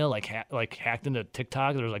China hacked into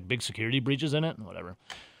TikTok. There was like big security breaches in it, whatever.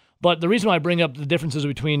 But the reason why I bring up the differences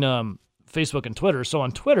between Facebook and Twitter. So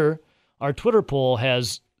on Twitter, our Twitter poll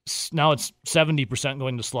has now it's 70%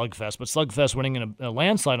 going to Slugfest, but Slugfest winning in a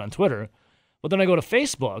landslide on Twitter. But then I go to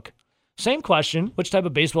Facebook, same question: which type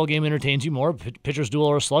of baseball game entertains you more, Pitcher's Duel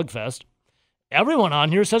or Slugfest? Everyone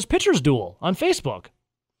on here says Pitcher's Duel on Facebook.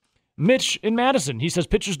 Mitch in Madison, he says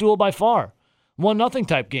Pitcher's Duel by far. 1-0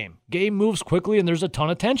 type game. Game moves quickly and there's a ton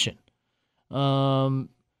of tension.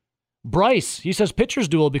 Bryce, he says Pitcher's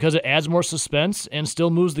Duel because it adds more suspense and still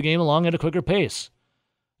moves the game along at a quicker pace.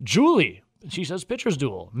 Julie, she says Pitcher's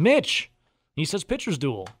Duel. Mitch, he says Pitcher's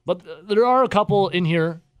Duel. But there are a couple in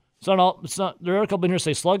here. There are a couple in here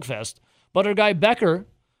say Slugfest. But our guy Becker,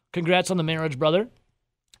 congrats on the marriage, brother.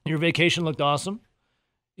 Your vacation looked awesome.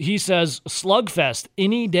 He says Slugfest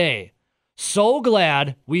any day. So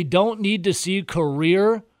glad we don't need to see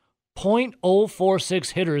career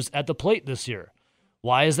 .046 hitters at the plate this year.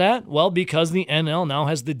 Why is that? Well, because the NL now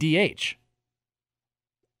has the DH.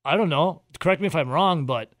 I don't know. Correct me if I'm wrong,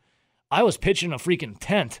 but I was pitching a freaking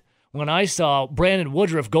tent when I saw Brandon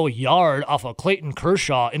Woodruff go yard off of Clayton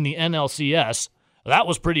Kershaw in the NLCS. That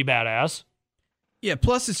was pretty badass. Yeah,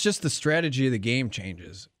 plus it's just the strategy of the game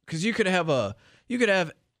changes. Because you could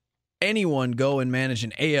have anyone go and manage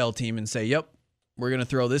an AL team and say, yep, we're going to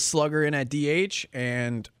throw this slugger in at DH,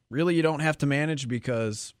 and really you don't have to manage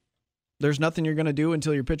because there's nothing you're going to do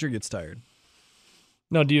until your pitcher gets tired.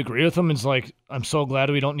 No, do you agree with him? It's like, I'm so glad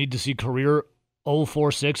we don't need to see career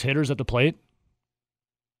 046 hitters at the plate.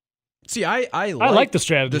 See, I like the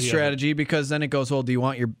strategy. The strategy because then it goes, well, do you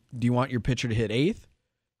want your pitcher to hit 8th?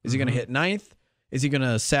 Is he going to hit 9th? Is he going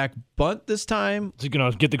to sack bunt this time? Is he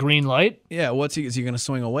going to get the green light? Yeah, is he going to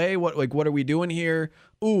swing away? What are we doing here?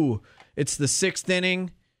 Ooh, it's the 6th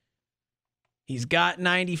inning. He's got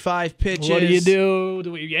 95 pitches. What do you do?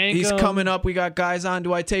 Do we yank He's him? coming up. We got guys on.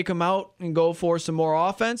 Do I take him out and go for some more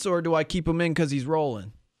offense, or do I keep him in because he's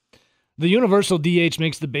rolling? The universal DH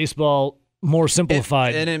makes the baseball more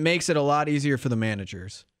simplified. And it makes it a lot easier for the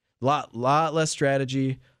managers. Lot less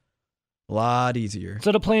strategy. A lot easier.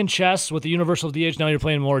 Instead of playing chess with the universal DH, now you're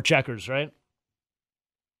playing more checkers, right?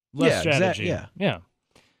 Less strategy. Yeah.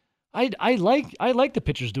 I like the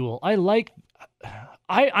pitcher's duel.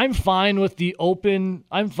 I'm fine with the open.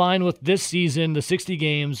 I'm fine with this season, the 60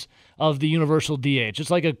 games of the universal DH. It's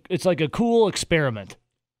like a cool experiment.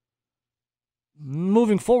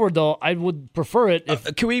 Moving forward, though, I would prefer it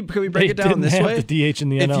if can we break they it down didn't this have way? the DH in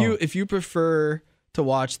the NL. If you prefer to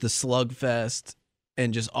watch the slugfest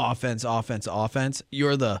and just offense,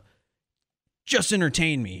 you're the just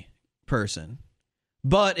entertain me person.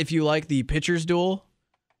 But if you like the pitcher's duel,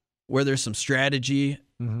 where there's some strategy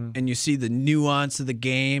and you see the nuance of the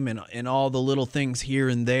game and all the little things here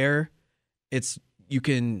and there, you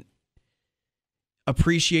can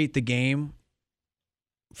appreciate the game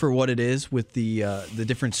for what it is with the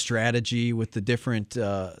different strategy, with the different.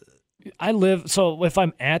 So if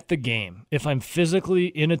I'm at the game, if I'm physically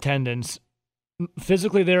in attendance,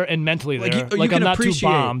 physically there and mentally there, I'm not too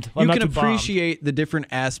bombed. You can appreciate the different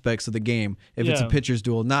aspects of the game if it's a pitcher's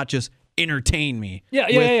duel, not just entertain me.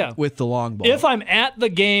 Yeah. With the long ball. If I'm at the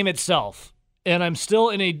game itself and I'm still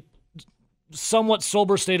in a somewhat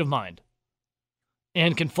sober state of mind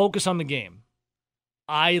and can focus on the game,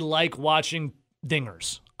 I like watching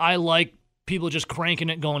dingers. I like people just cranking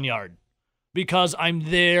it going yard because I'm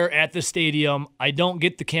there at the stadium. I don't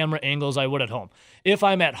get the camera angles I would at home. If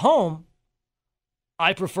I'm at home,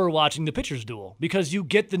 I prefer watching the pitcher's duel because you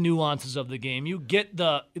get the nuances of the game. You get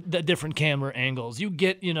the different camera angles. You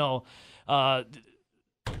get,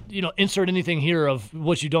 insert anything here of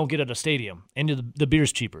what you don't get at a stadium. And the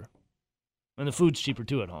beer's cheaper. And the food's cheaper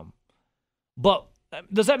too at home. But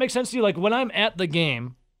does that make sense to you? Like when I'm at the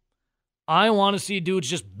game, I want to see dudes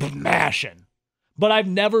just mashing. But I've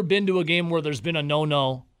never been to a game where there's been a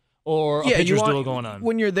no-no or a pitcher's duel going on.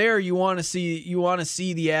 When you're there, you want to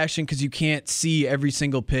see the action because you can't see every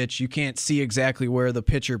single pitch. You can't see exactly where the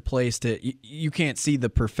pitcher placed it. You can't see the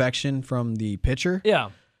perfection from the pitcher.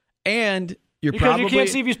 Yeah. And you can't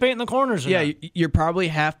see if he's painting the corners. You're probably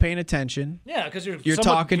half paying attention. Yeah, because you're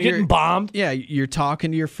getting bombed. Yeah, you're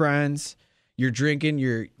talking to your friends. You're drinking.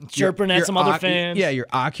 You're chirping at some other fans. Yeah, you're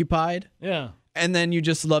occupied. Yeah, and then you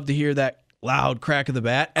just love to hear that loud crack of the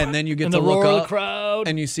bat, and then you get to the look roar up, of the crowd,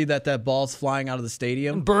 and you see that ball's flying out of the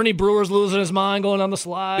stadium. And Bernie Brewer's losing his mind going on the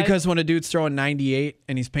slide. Because when a dude's throwing 98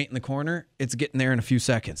 and he's painting the corner, it's getting there in a few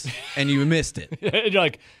seconds, and you missed it. You're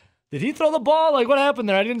like, did he throw the ball? Like, what happened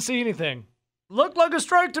there? I didn't see anything. Looked like a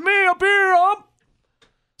strike to me up here.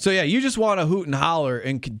 So yeah, you just want to hoot and holler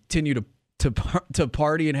and continue to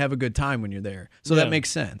party and have a good time when you're there. So that makes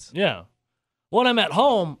sense. Yeah. When I'm at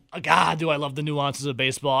home, God, do I love the nuances of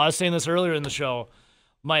baseball. I was saying this earlier in the show.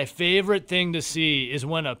 My favorite thing to see is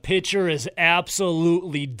when a pitcher is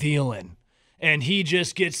absolutely dealing and he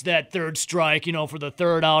just gets that third strike, for the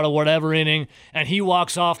third out of whatever inning, and he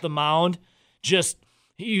walks off the mound,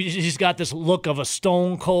 he's got this look of a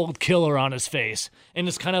stone cold killer on his face. And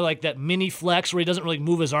it's kind of like that mini flex where he doesn't really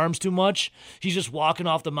move his arms too much. He's just walking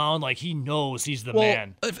off the mound like he knows he's the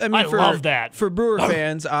man. I love that. For Brewer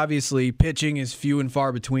fans, obviously, pitching is few and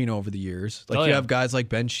far between over the years. You have guys like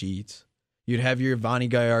Ben Sheets. You'd have your Vani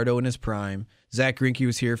Gallardo in his prime. Zach Greinke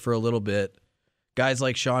was here for a little bit. Guys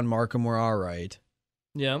like Sean Markham were all right.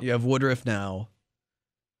 Yeah. You have Woodruff now.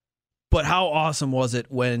 But how awesome was it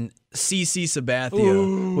when CC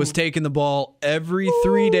Sabathia was taking the ball every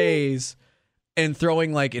 3 days and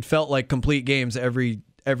throwing it felt like complete games every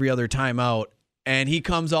other time out, and he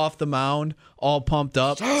comes off the mound all pumped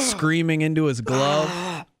up, screaming into his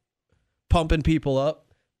glove, pumping people up.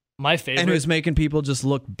 My favorite, and it was making people just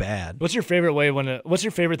look bad. What's your favorite what's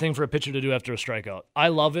your favorite thing for a pitcher to do after a strikeout? I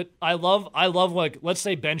love it. I love let's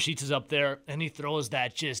say Ben Sheets is up there and he throws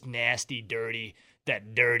that just nasty, dirty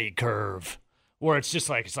curve where it's just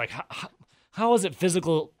how is it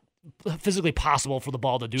physically possible for the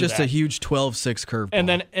ball to do that? Just a huge 12-6 curve ball.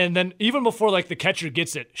 And then even before the catcher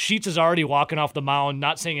gets it, Sheets is already walking off the mound,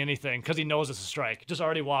 not saying anything because he knows it's a strike. Just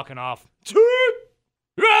already walking off.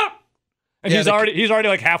 And he's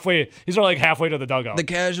already halfway to the dugout. The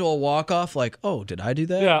casual walk-off, oh, did I do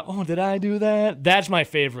that? Yeah, oh, did I do that? That's my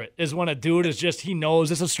favorite, is when a dude is just, he knows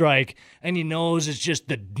it's a strike, and he knows it's just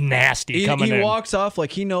the nasty coming in. He walks off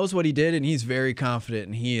like he knows what he did, and he's very confident,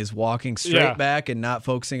 and he is walking straight back and not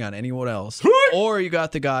focusing on anyone else. Or you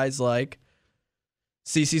got the guys like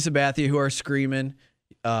CC Sabathia who are screaming.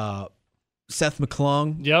 Seth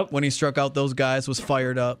McClung, when he struck out those guys, was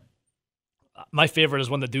fired up. My favorite is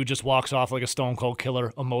when the dude just walks off like a stone cold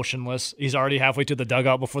killer, emotionless. He's already halfway to the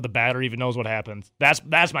dugout before the batter even knows what happens.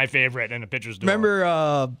 That's my favorite in a pitcher's duel.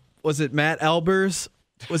 Remember, was it Matt Albers?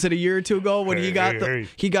 Was it a year or two ago when he got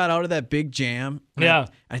out of that big jam? Yeah,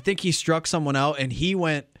 I think he struck someone out and he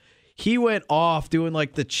went off doing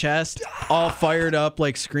the chest, all fired up,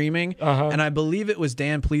 screaming. And I believe it was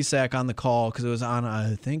Dan Plesac on the call because it was on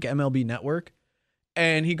I think MLB Network.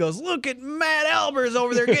 And he goes, look at Matt Albers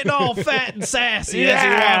over there getting all fat and sassy as he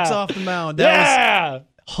walks off the mound. That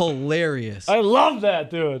was hilarious. I love that,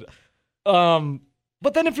 dude.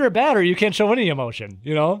 But then if you're a batter, you can't show any emotion,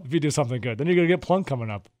 if you do something good. Then you're going to get plunk coming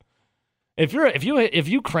up. If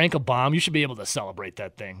you crank a bomb, you should be able to celebrate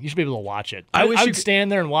that thing. You should be able to watch it. I would stand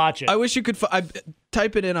there and watch it. I wish you could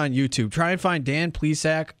type it in on YouTube. Try and find Dan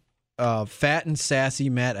Plesac, fat and sassy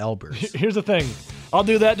Matt Albers. Here's the thing. I'll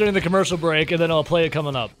do that during the commercial break, and then I'll play it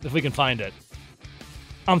coming up, if we can find it.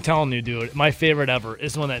 I'm telling you, dude, my favorite ever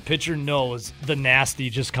is when that pitcher knows the nasty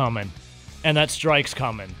just coming, and that strike's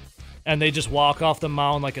coming, and they just walk off the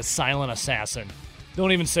mound like a silent assassin.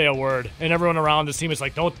 Don't even say a word. And everyone around the team is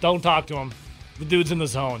like, don't talk to him. The dude's in the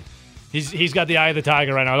zone. He's got the eye of the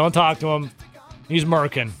tiger right now. Don't talk to him. He's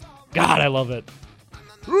murking. God, I love it.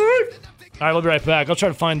 right, we'll be right back. I'll try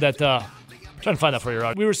to find that. For you,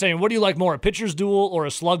 Rod. We were saying, what do you like more, a pitcher's duel or a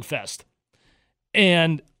slugfest?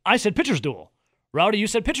 And I said pitcher's duel. Rowdy, you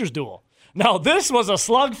said pitcher's duel. Now, this was a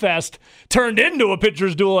slugfest turned into a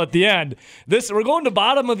pitcher's duel at the end. We're going to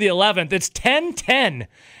bottom of the 11th. It's 10-10.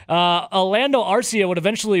 Orlando Arcia would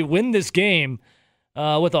eventually win this game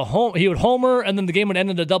with a home. He would homer, and then the game would end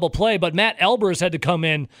in a double play. But Matt Albers had to come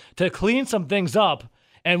in to clean some things up.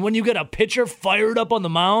 And when you get a pitcher fired up on the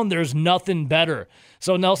mound, there's nothing better.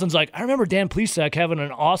 So Nelson's like, I remember Dan Plesac having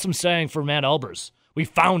an awesome saying for Matt Albers. We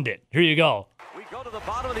found it. Here you go. We go to the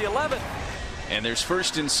bottom of the 11th. And there's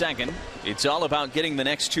first and second. It's all about getting the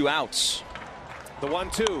next two outs. The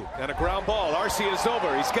 1-2 and a ground ball. Arcia is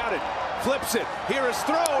over. He's got it. Flips it. Here is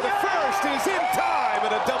throw to first. He's in time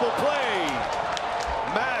and a double play.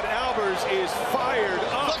 Matt Albers is fired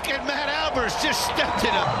up. Look at Matt Albers just stepped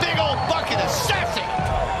in a big old bucket of sassy.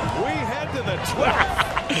 We head to the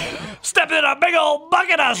 12th. Stepped in a big old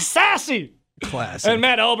bucket of sassy. Classic. And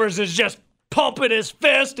Matt Albers is just pumping his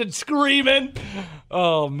fist and screaming.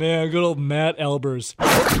 Oh, man, good old Matt Albers.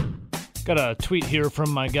 Got a tweet here from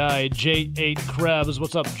my guy, J8 Krebs.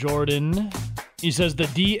 What's up, Jordan? He says the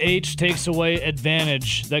DH takes away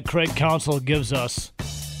advantage that Craig Counsell gives us.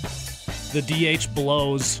 The DH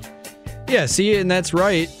blows. Yeah, see, and that's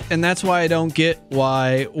right. And that's why I don't get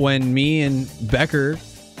why when me and Becker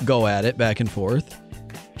go at it back and forth,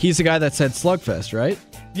 he's the guy that said slugfest, right?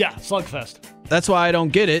 Yeah, slugfest. That's why I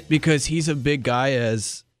don't get it, because he's a big guy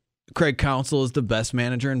as Craig Counsell is the best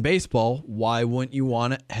manager in baseball. Why wouldn't you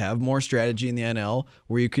want to have more strategy in the NL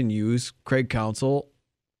where you can use Craig Counsell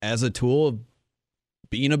as a tool of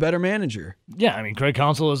being a better manager? Yeah, I mean, Craig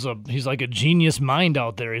Counsell he's like a genius mind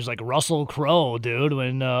out there. He's like Russell Crowe, dude,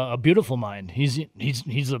 and a beautiful mind. He's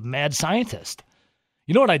a mad scientist.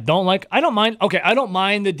 You know what I don't like? I don't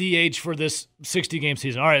mind the DH for this 60-game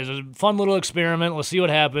season. All right, it's a fun little experiment. Let's see what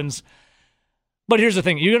happens. But here's the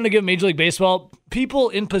thing. You're going to give Major League Baseball people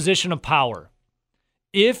in position of power.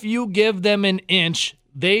 If you give them an inch,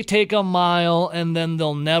 they take a mile, and then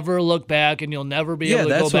they'll never look back, and you'll never be able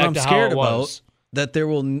to go back to how it was. That there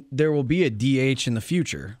will be a DH in the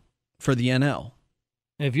future for the NL.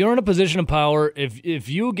 If you're in a position of power, if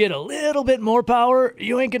you get a little bit more power,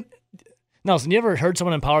 you ain't going to... Nelson, you ever heard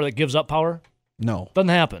someone in power that gives up power? No. Doesn't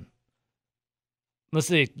happen. Let's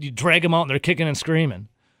say you drag them out and they're kicking and screaming.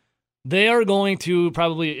 They are going to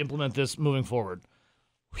probably implement this moving forward.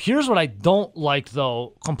 Here's what I don't like,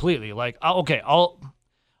 though, completely. Like, okay, I'll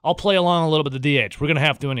play along a little bit the DH. We're going to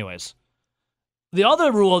have to anyways. The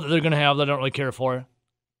other rule that they're going to have that I don't really care for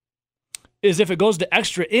is if it goes to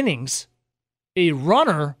extra innings, a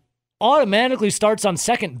runner automatically starts on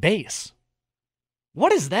second base.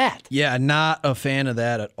 What is that? Yeah, not a fan of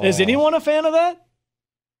that at all. Is anyone a fan of that?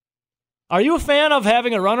 Are you a fan of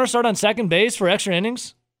having a runner start on second base for extra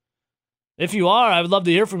innings? If you are, I would love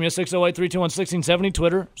to hear from you. 608-321-1670,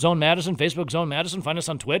 Twitter, Zone Madison, Facebook, Zone Madison. Find us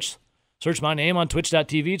on Twitch. Search my name on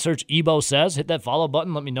twitch.tv. Search Ebo Says. Hit that follow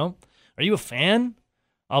button. Let me know. Are you a fan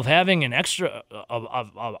of having an extra of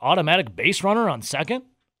automatic base runner on second?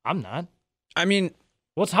 I'm not. I mean,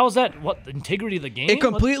 how is that? What, the integrity of the game? It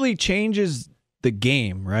completely changes the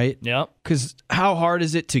game, right? Yeah. Because how hard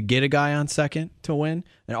is it to get a guy on second to win?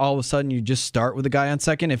 And all of a sudden you just start with a guy on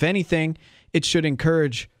second. If anything, it should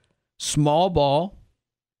encourage small ball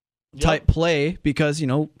type play because,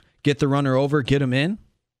 get the runner over, get him in.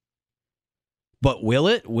 But will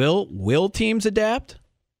it? Will teams adapt?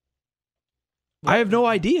 I have no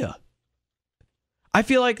idea. I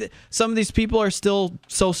feel like some of these people are still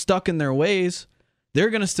so stuck in their ways. They're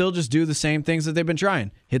going to still just do the same things that they've been trying.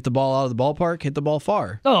 Hit the ball out of the ballpark, hit the ball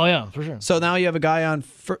far. Oh, yeah, for sure. So now you have a guy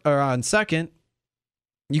on second.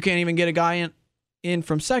 You can't even get a guy in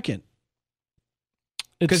from second.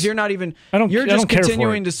 Because you're not even... You're just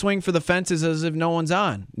continuing to swing for the fences as if no one's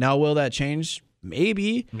on. Now, will that change?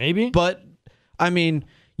 Maybe. But, I mean,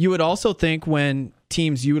 you would also think when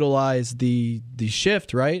teams utilize the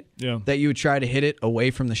shift, right? Yeah. That you would try to hit it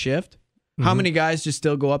away from the shift. Mm-hmm. How many guys just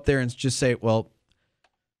still go up there and just say, well,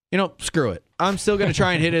 screw it. I'm still going to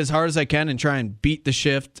try and hit it as hard as I can and try and beat the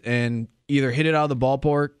shift and either hit it out of the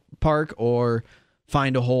ballpark or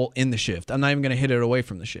find a hole in the shift. I'm not even going to hit it away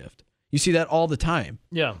from the shift. You see that all the time.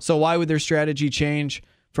 Yeah. So why would their strategy change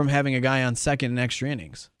from having a guy on second in extra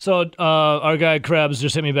innings? So our guy Krebs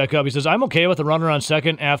just hit me back up. He says, I'm okay with a runner on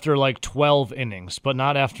second after like 12 innings, but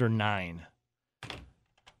not after 9. All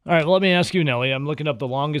right, well, let me ask you, Nelly. I'm looking up the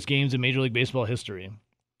longest games in Major League Baseball history.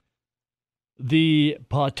 The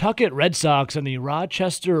Pawtucket Red Sox and the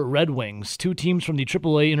Rochester Red Wings, two teams from the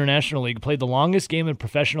AAA International League, played the longest game in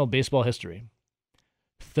professional baseball history.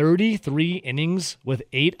 33 innings with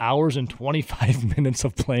 8 hours and 25 minutes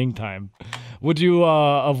of playing time. Would you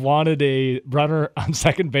have wanted a runner on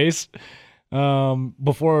second base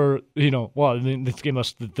before, this game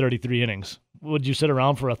was 33 innings. Would you sit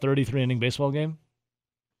around for a 33-inning baseball game?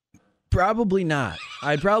 Probably not.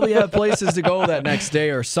 I'd probably have places to go that next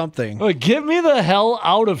day or something. Get me the hell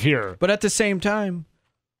out of here. But at the same time,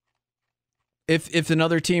 if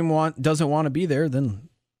another team doesn't want to be there, then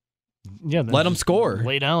let them score.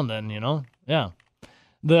 Lay down then, Yeah.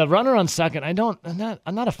 The runner on second, I'm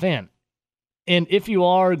not a fan. And if you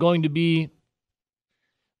are going to be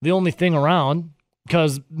the only thing around,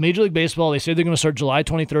 because Major League Baseball, they say they're going to start July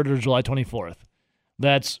 23rd or July 24th.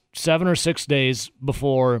 That's 7 or 6 days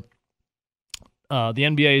before the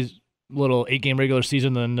NBA's little 8-game regular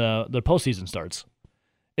season, then the postseason starts.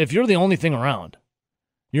 If you're the only thing around,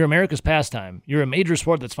 you're America's pastime, you're a major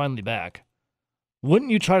sport that's finally back,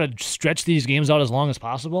 wouldn't you try to stretch these games out as long as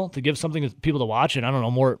possible to give something to people to watch and, I don't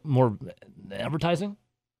know, more advertising?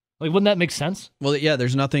 Wouldn't that make sense? Well, yeah,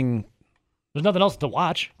 there's nothing else to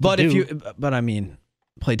watch. But I mean,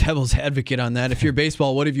 play devil's advocate on that. If you're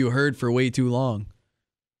baseball, what have you heard for way too long?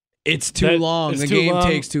 It's too long. The game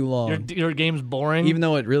takes too long. Your game's boring. Even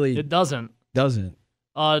though it doesn't. Doesn't.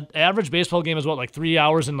 Average baseball game is what, 3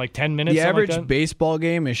 hours and 10 minutes? The average baseball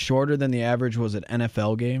game is shorter than the average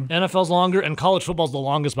NFL game. NFL's longer, and college football's the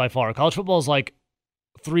longest by far. College football is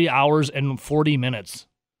 3 hours and 40 minutes.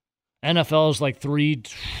 NFL is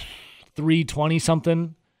 320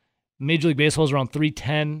 something. Major League Baseball is around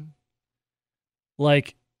 310.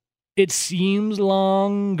 It seems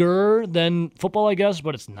longer than football, I guess,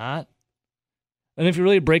 but it's not. And if you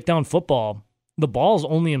really break down football, the ball's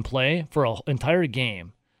only in play for an entire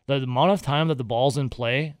game. The amount of time that the ball's in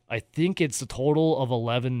play, I think it's a total of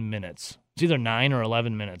 11 minutes. It's either 9 or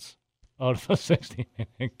 11 minutes out of a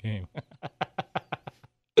 60-minute game.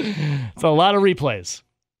 It's a lot of replays.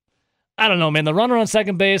 I don't know, man. The runner on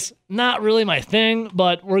second base, not really my thing,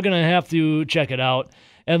 but we're going to have to check it out.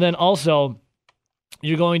 And then also,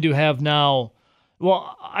 you're going to have now,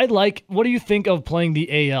 what do you think of playing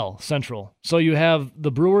the AL Central? So you have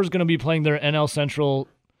the Brewers going to be playing their NL Central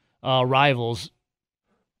rivals.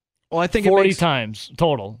 Well, I think 40 times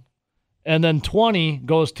total. And then 20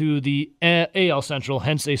 goes to the AL Central,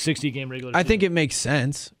 hence a 60-game regular season. I think it makes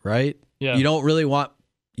sense, right? Yeah. You don't really want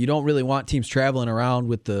teams traveling around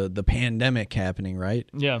with the pandemic happening, right?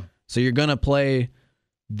 Yeah. So you're going to play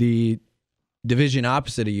the division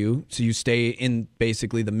opposite of you, so you stay in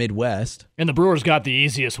basically the Midwest. And the Brewers got the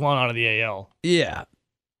easiest one out of the AL. Yeah.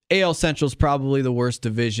 AL Central's probably the worst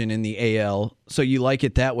division in the AL, so you like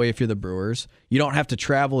it that way if you're the Brewers. You don't have to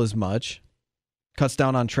travel as much. Cuts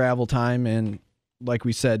down on travel time and, like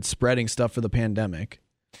we said, spreading stuff for the pandemic.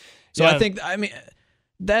 So yeah. I mean,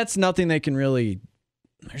 that's nothing they can really...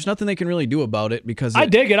 There's nothing they can really do about it because... I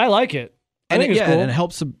dig it. I like it. I think it's cool. And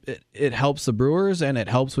it helps the Brewers and it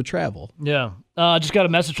helps with travel. Yeah. Just got a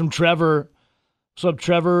message from Trevor. What's up,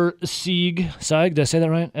 Trevor Sieg? Did I say that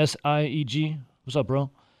right? S-I-E-G. What's up,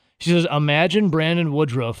 bro? She says, imagine Brandon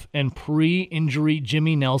Woodruff and pre-injury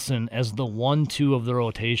Jimmy Nelson as the 1-2 of the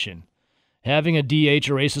rotation. Having a DH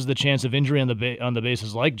erases the chance of injury on the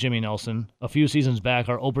bases like Jimmy Nelson. A few seasons back,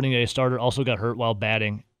 our opening day starter also got hurt while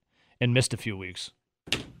batting and missed a few weeks.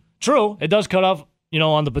 True. It does cut off,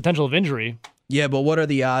 on the potential of injury. Yeah, but what are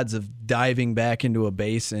the odds of diving back into a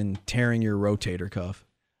base and tearing your rotator cuff?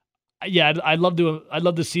 Yeah, I'd love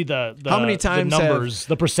to see the how many times the numbers,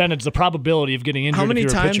 the percentage, the probability of getting injured. How many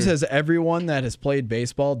times pitcher. has everyone that has played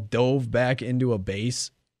baseball dove back into a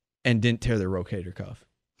base and didn't tear their rotator cuff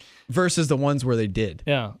versus the ones where they did?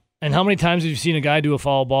 Yeah, and how many times have you seen a guy do a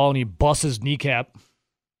foul ball and he busts his kneecap?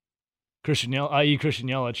 Christian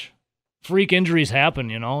Yelich. Freak injuries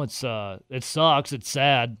happen, it sucks, it's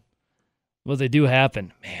sad, but they do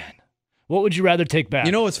happen. Man, what would you rather take back?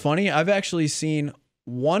 You know what's funny? I've actually seen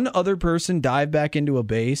one other person dive back into a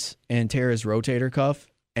base and tear his rotator cuff,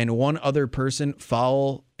 and one other person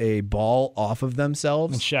foul a ball off of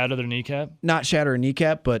themselves. And shatter their kneecap? Not shatter a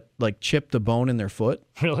kneecap, but chip the bone in their foot.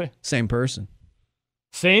 Really? Same person.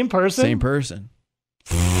 Same person? Same person.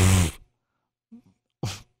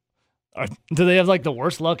 Do they have the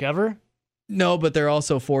worst luck ever? No, but they're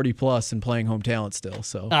also 40 plus and playing home talent still.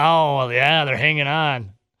 So. Oh, yeah, they're hanging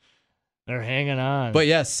on. But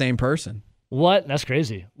yes, same person. What? That's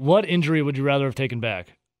crazy. What injury would you rather have taken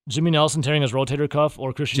back? Jimmy Nelson tearing his rotator cuff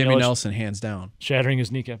or Christian Jimmy Yelich Nelson, hands down. Shattering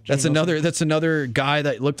his kneecap. That's another guy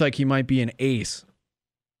that looked like he might be an ace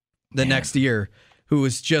the next year, who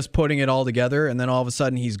was just putting it all together, and then all of a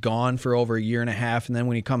sudden he's gone for over a year and a half, and then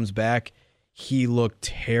when he comes back, he looked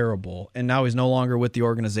terrible. And now he's no longer with the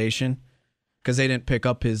organization. because they didn't pick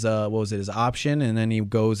up his his option, and then he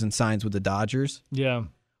goes and signs with the Dodgers. Yeah.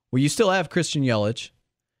 Well, you still have Christian Yelich,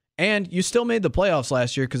 and you still made the playoffs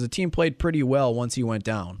last year because the team played pretty well once he went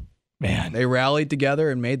down. Man. They rallied together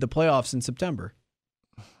and made the playoffs in September.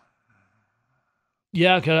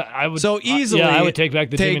 Yeah, cause I would easily. I would take back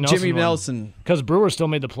the Jimmy Nelson because Brewers still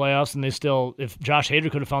made the playoffs, and they still, if Josh Hader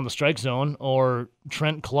could have found the strike zone, or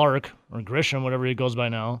Trent Clark or Grisham, whatever he goes by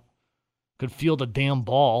now, could field a damn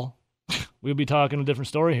ball, we'd be talking a different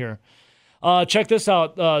story here. Check this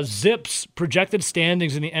out. Zips projected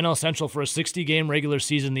standings in the NL Central for a 60-game regular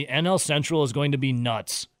season. The NL Central is going to be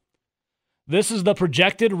nuts. This is the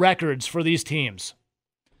projected records for these teams.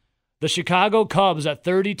 The Chicago Cubs at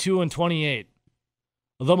 32-28.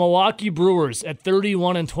 The Milwaukee Brewers at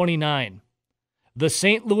 31-29. The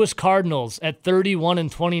St. Louis Cardinals at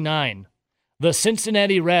 31-29. The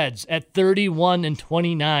Cincinnati Reds at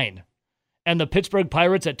 31-29. And the Pittsburgh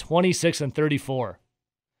Pirates at 26-34.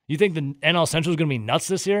 You think the NL Central is going to be nuts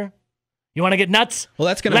this year? You want to get nuts? Well,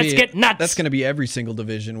 let's get nuts. That's going to be every single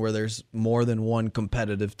division where there's more than one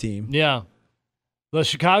competitive team. Yeah. The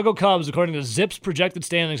Chicago Cubs, according to Zips projected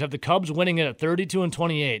standings, have the Cubs winning it at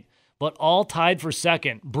 32-28, but all tied for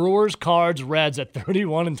second. Brewers, Cards, Reds at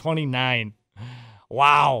 31-29.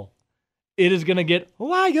 Wow. It is going to get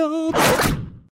wild.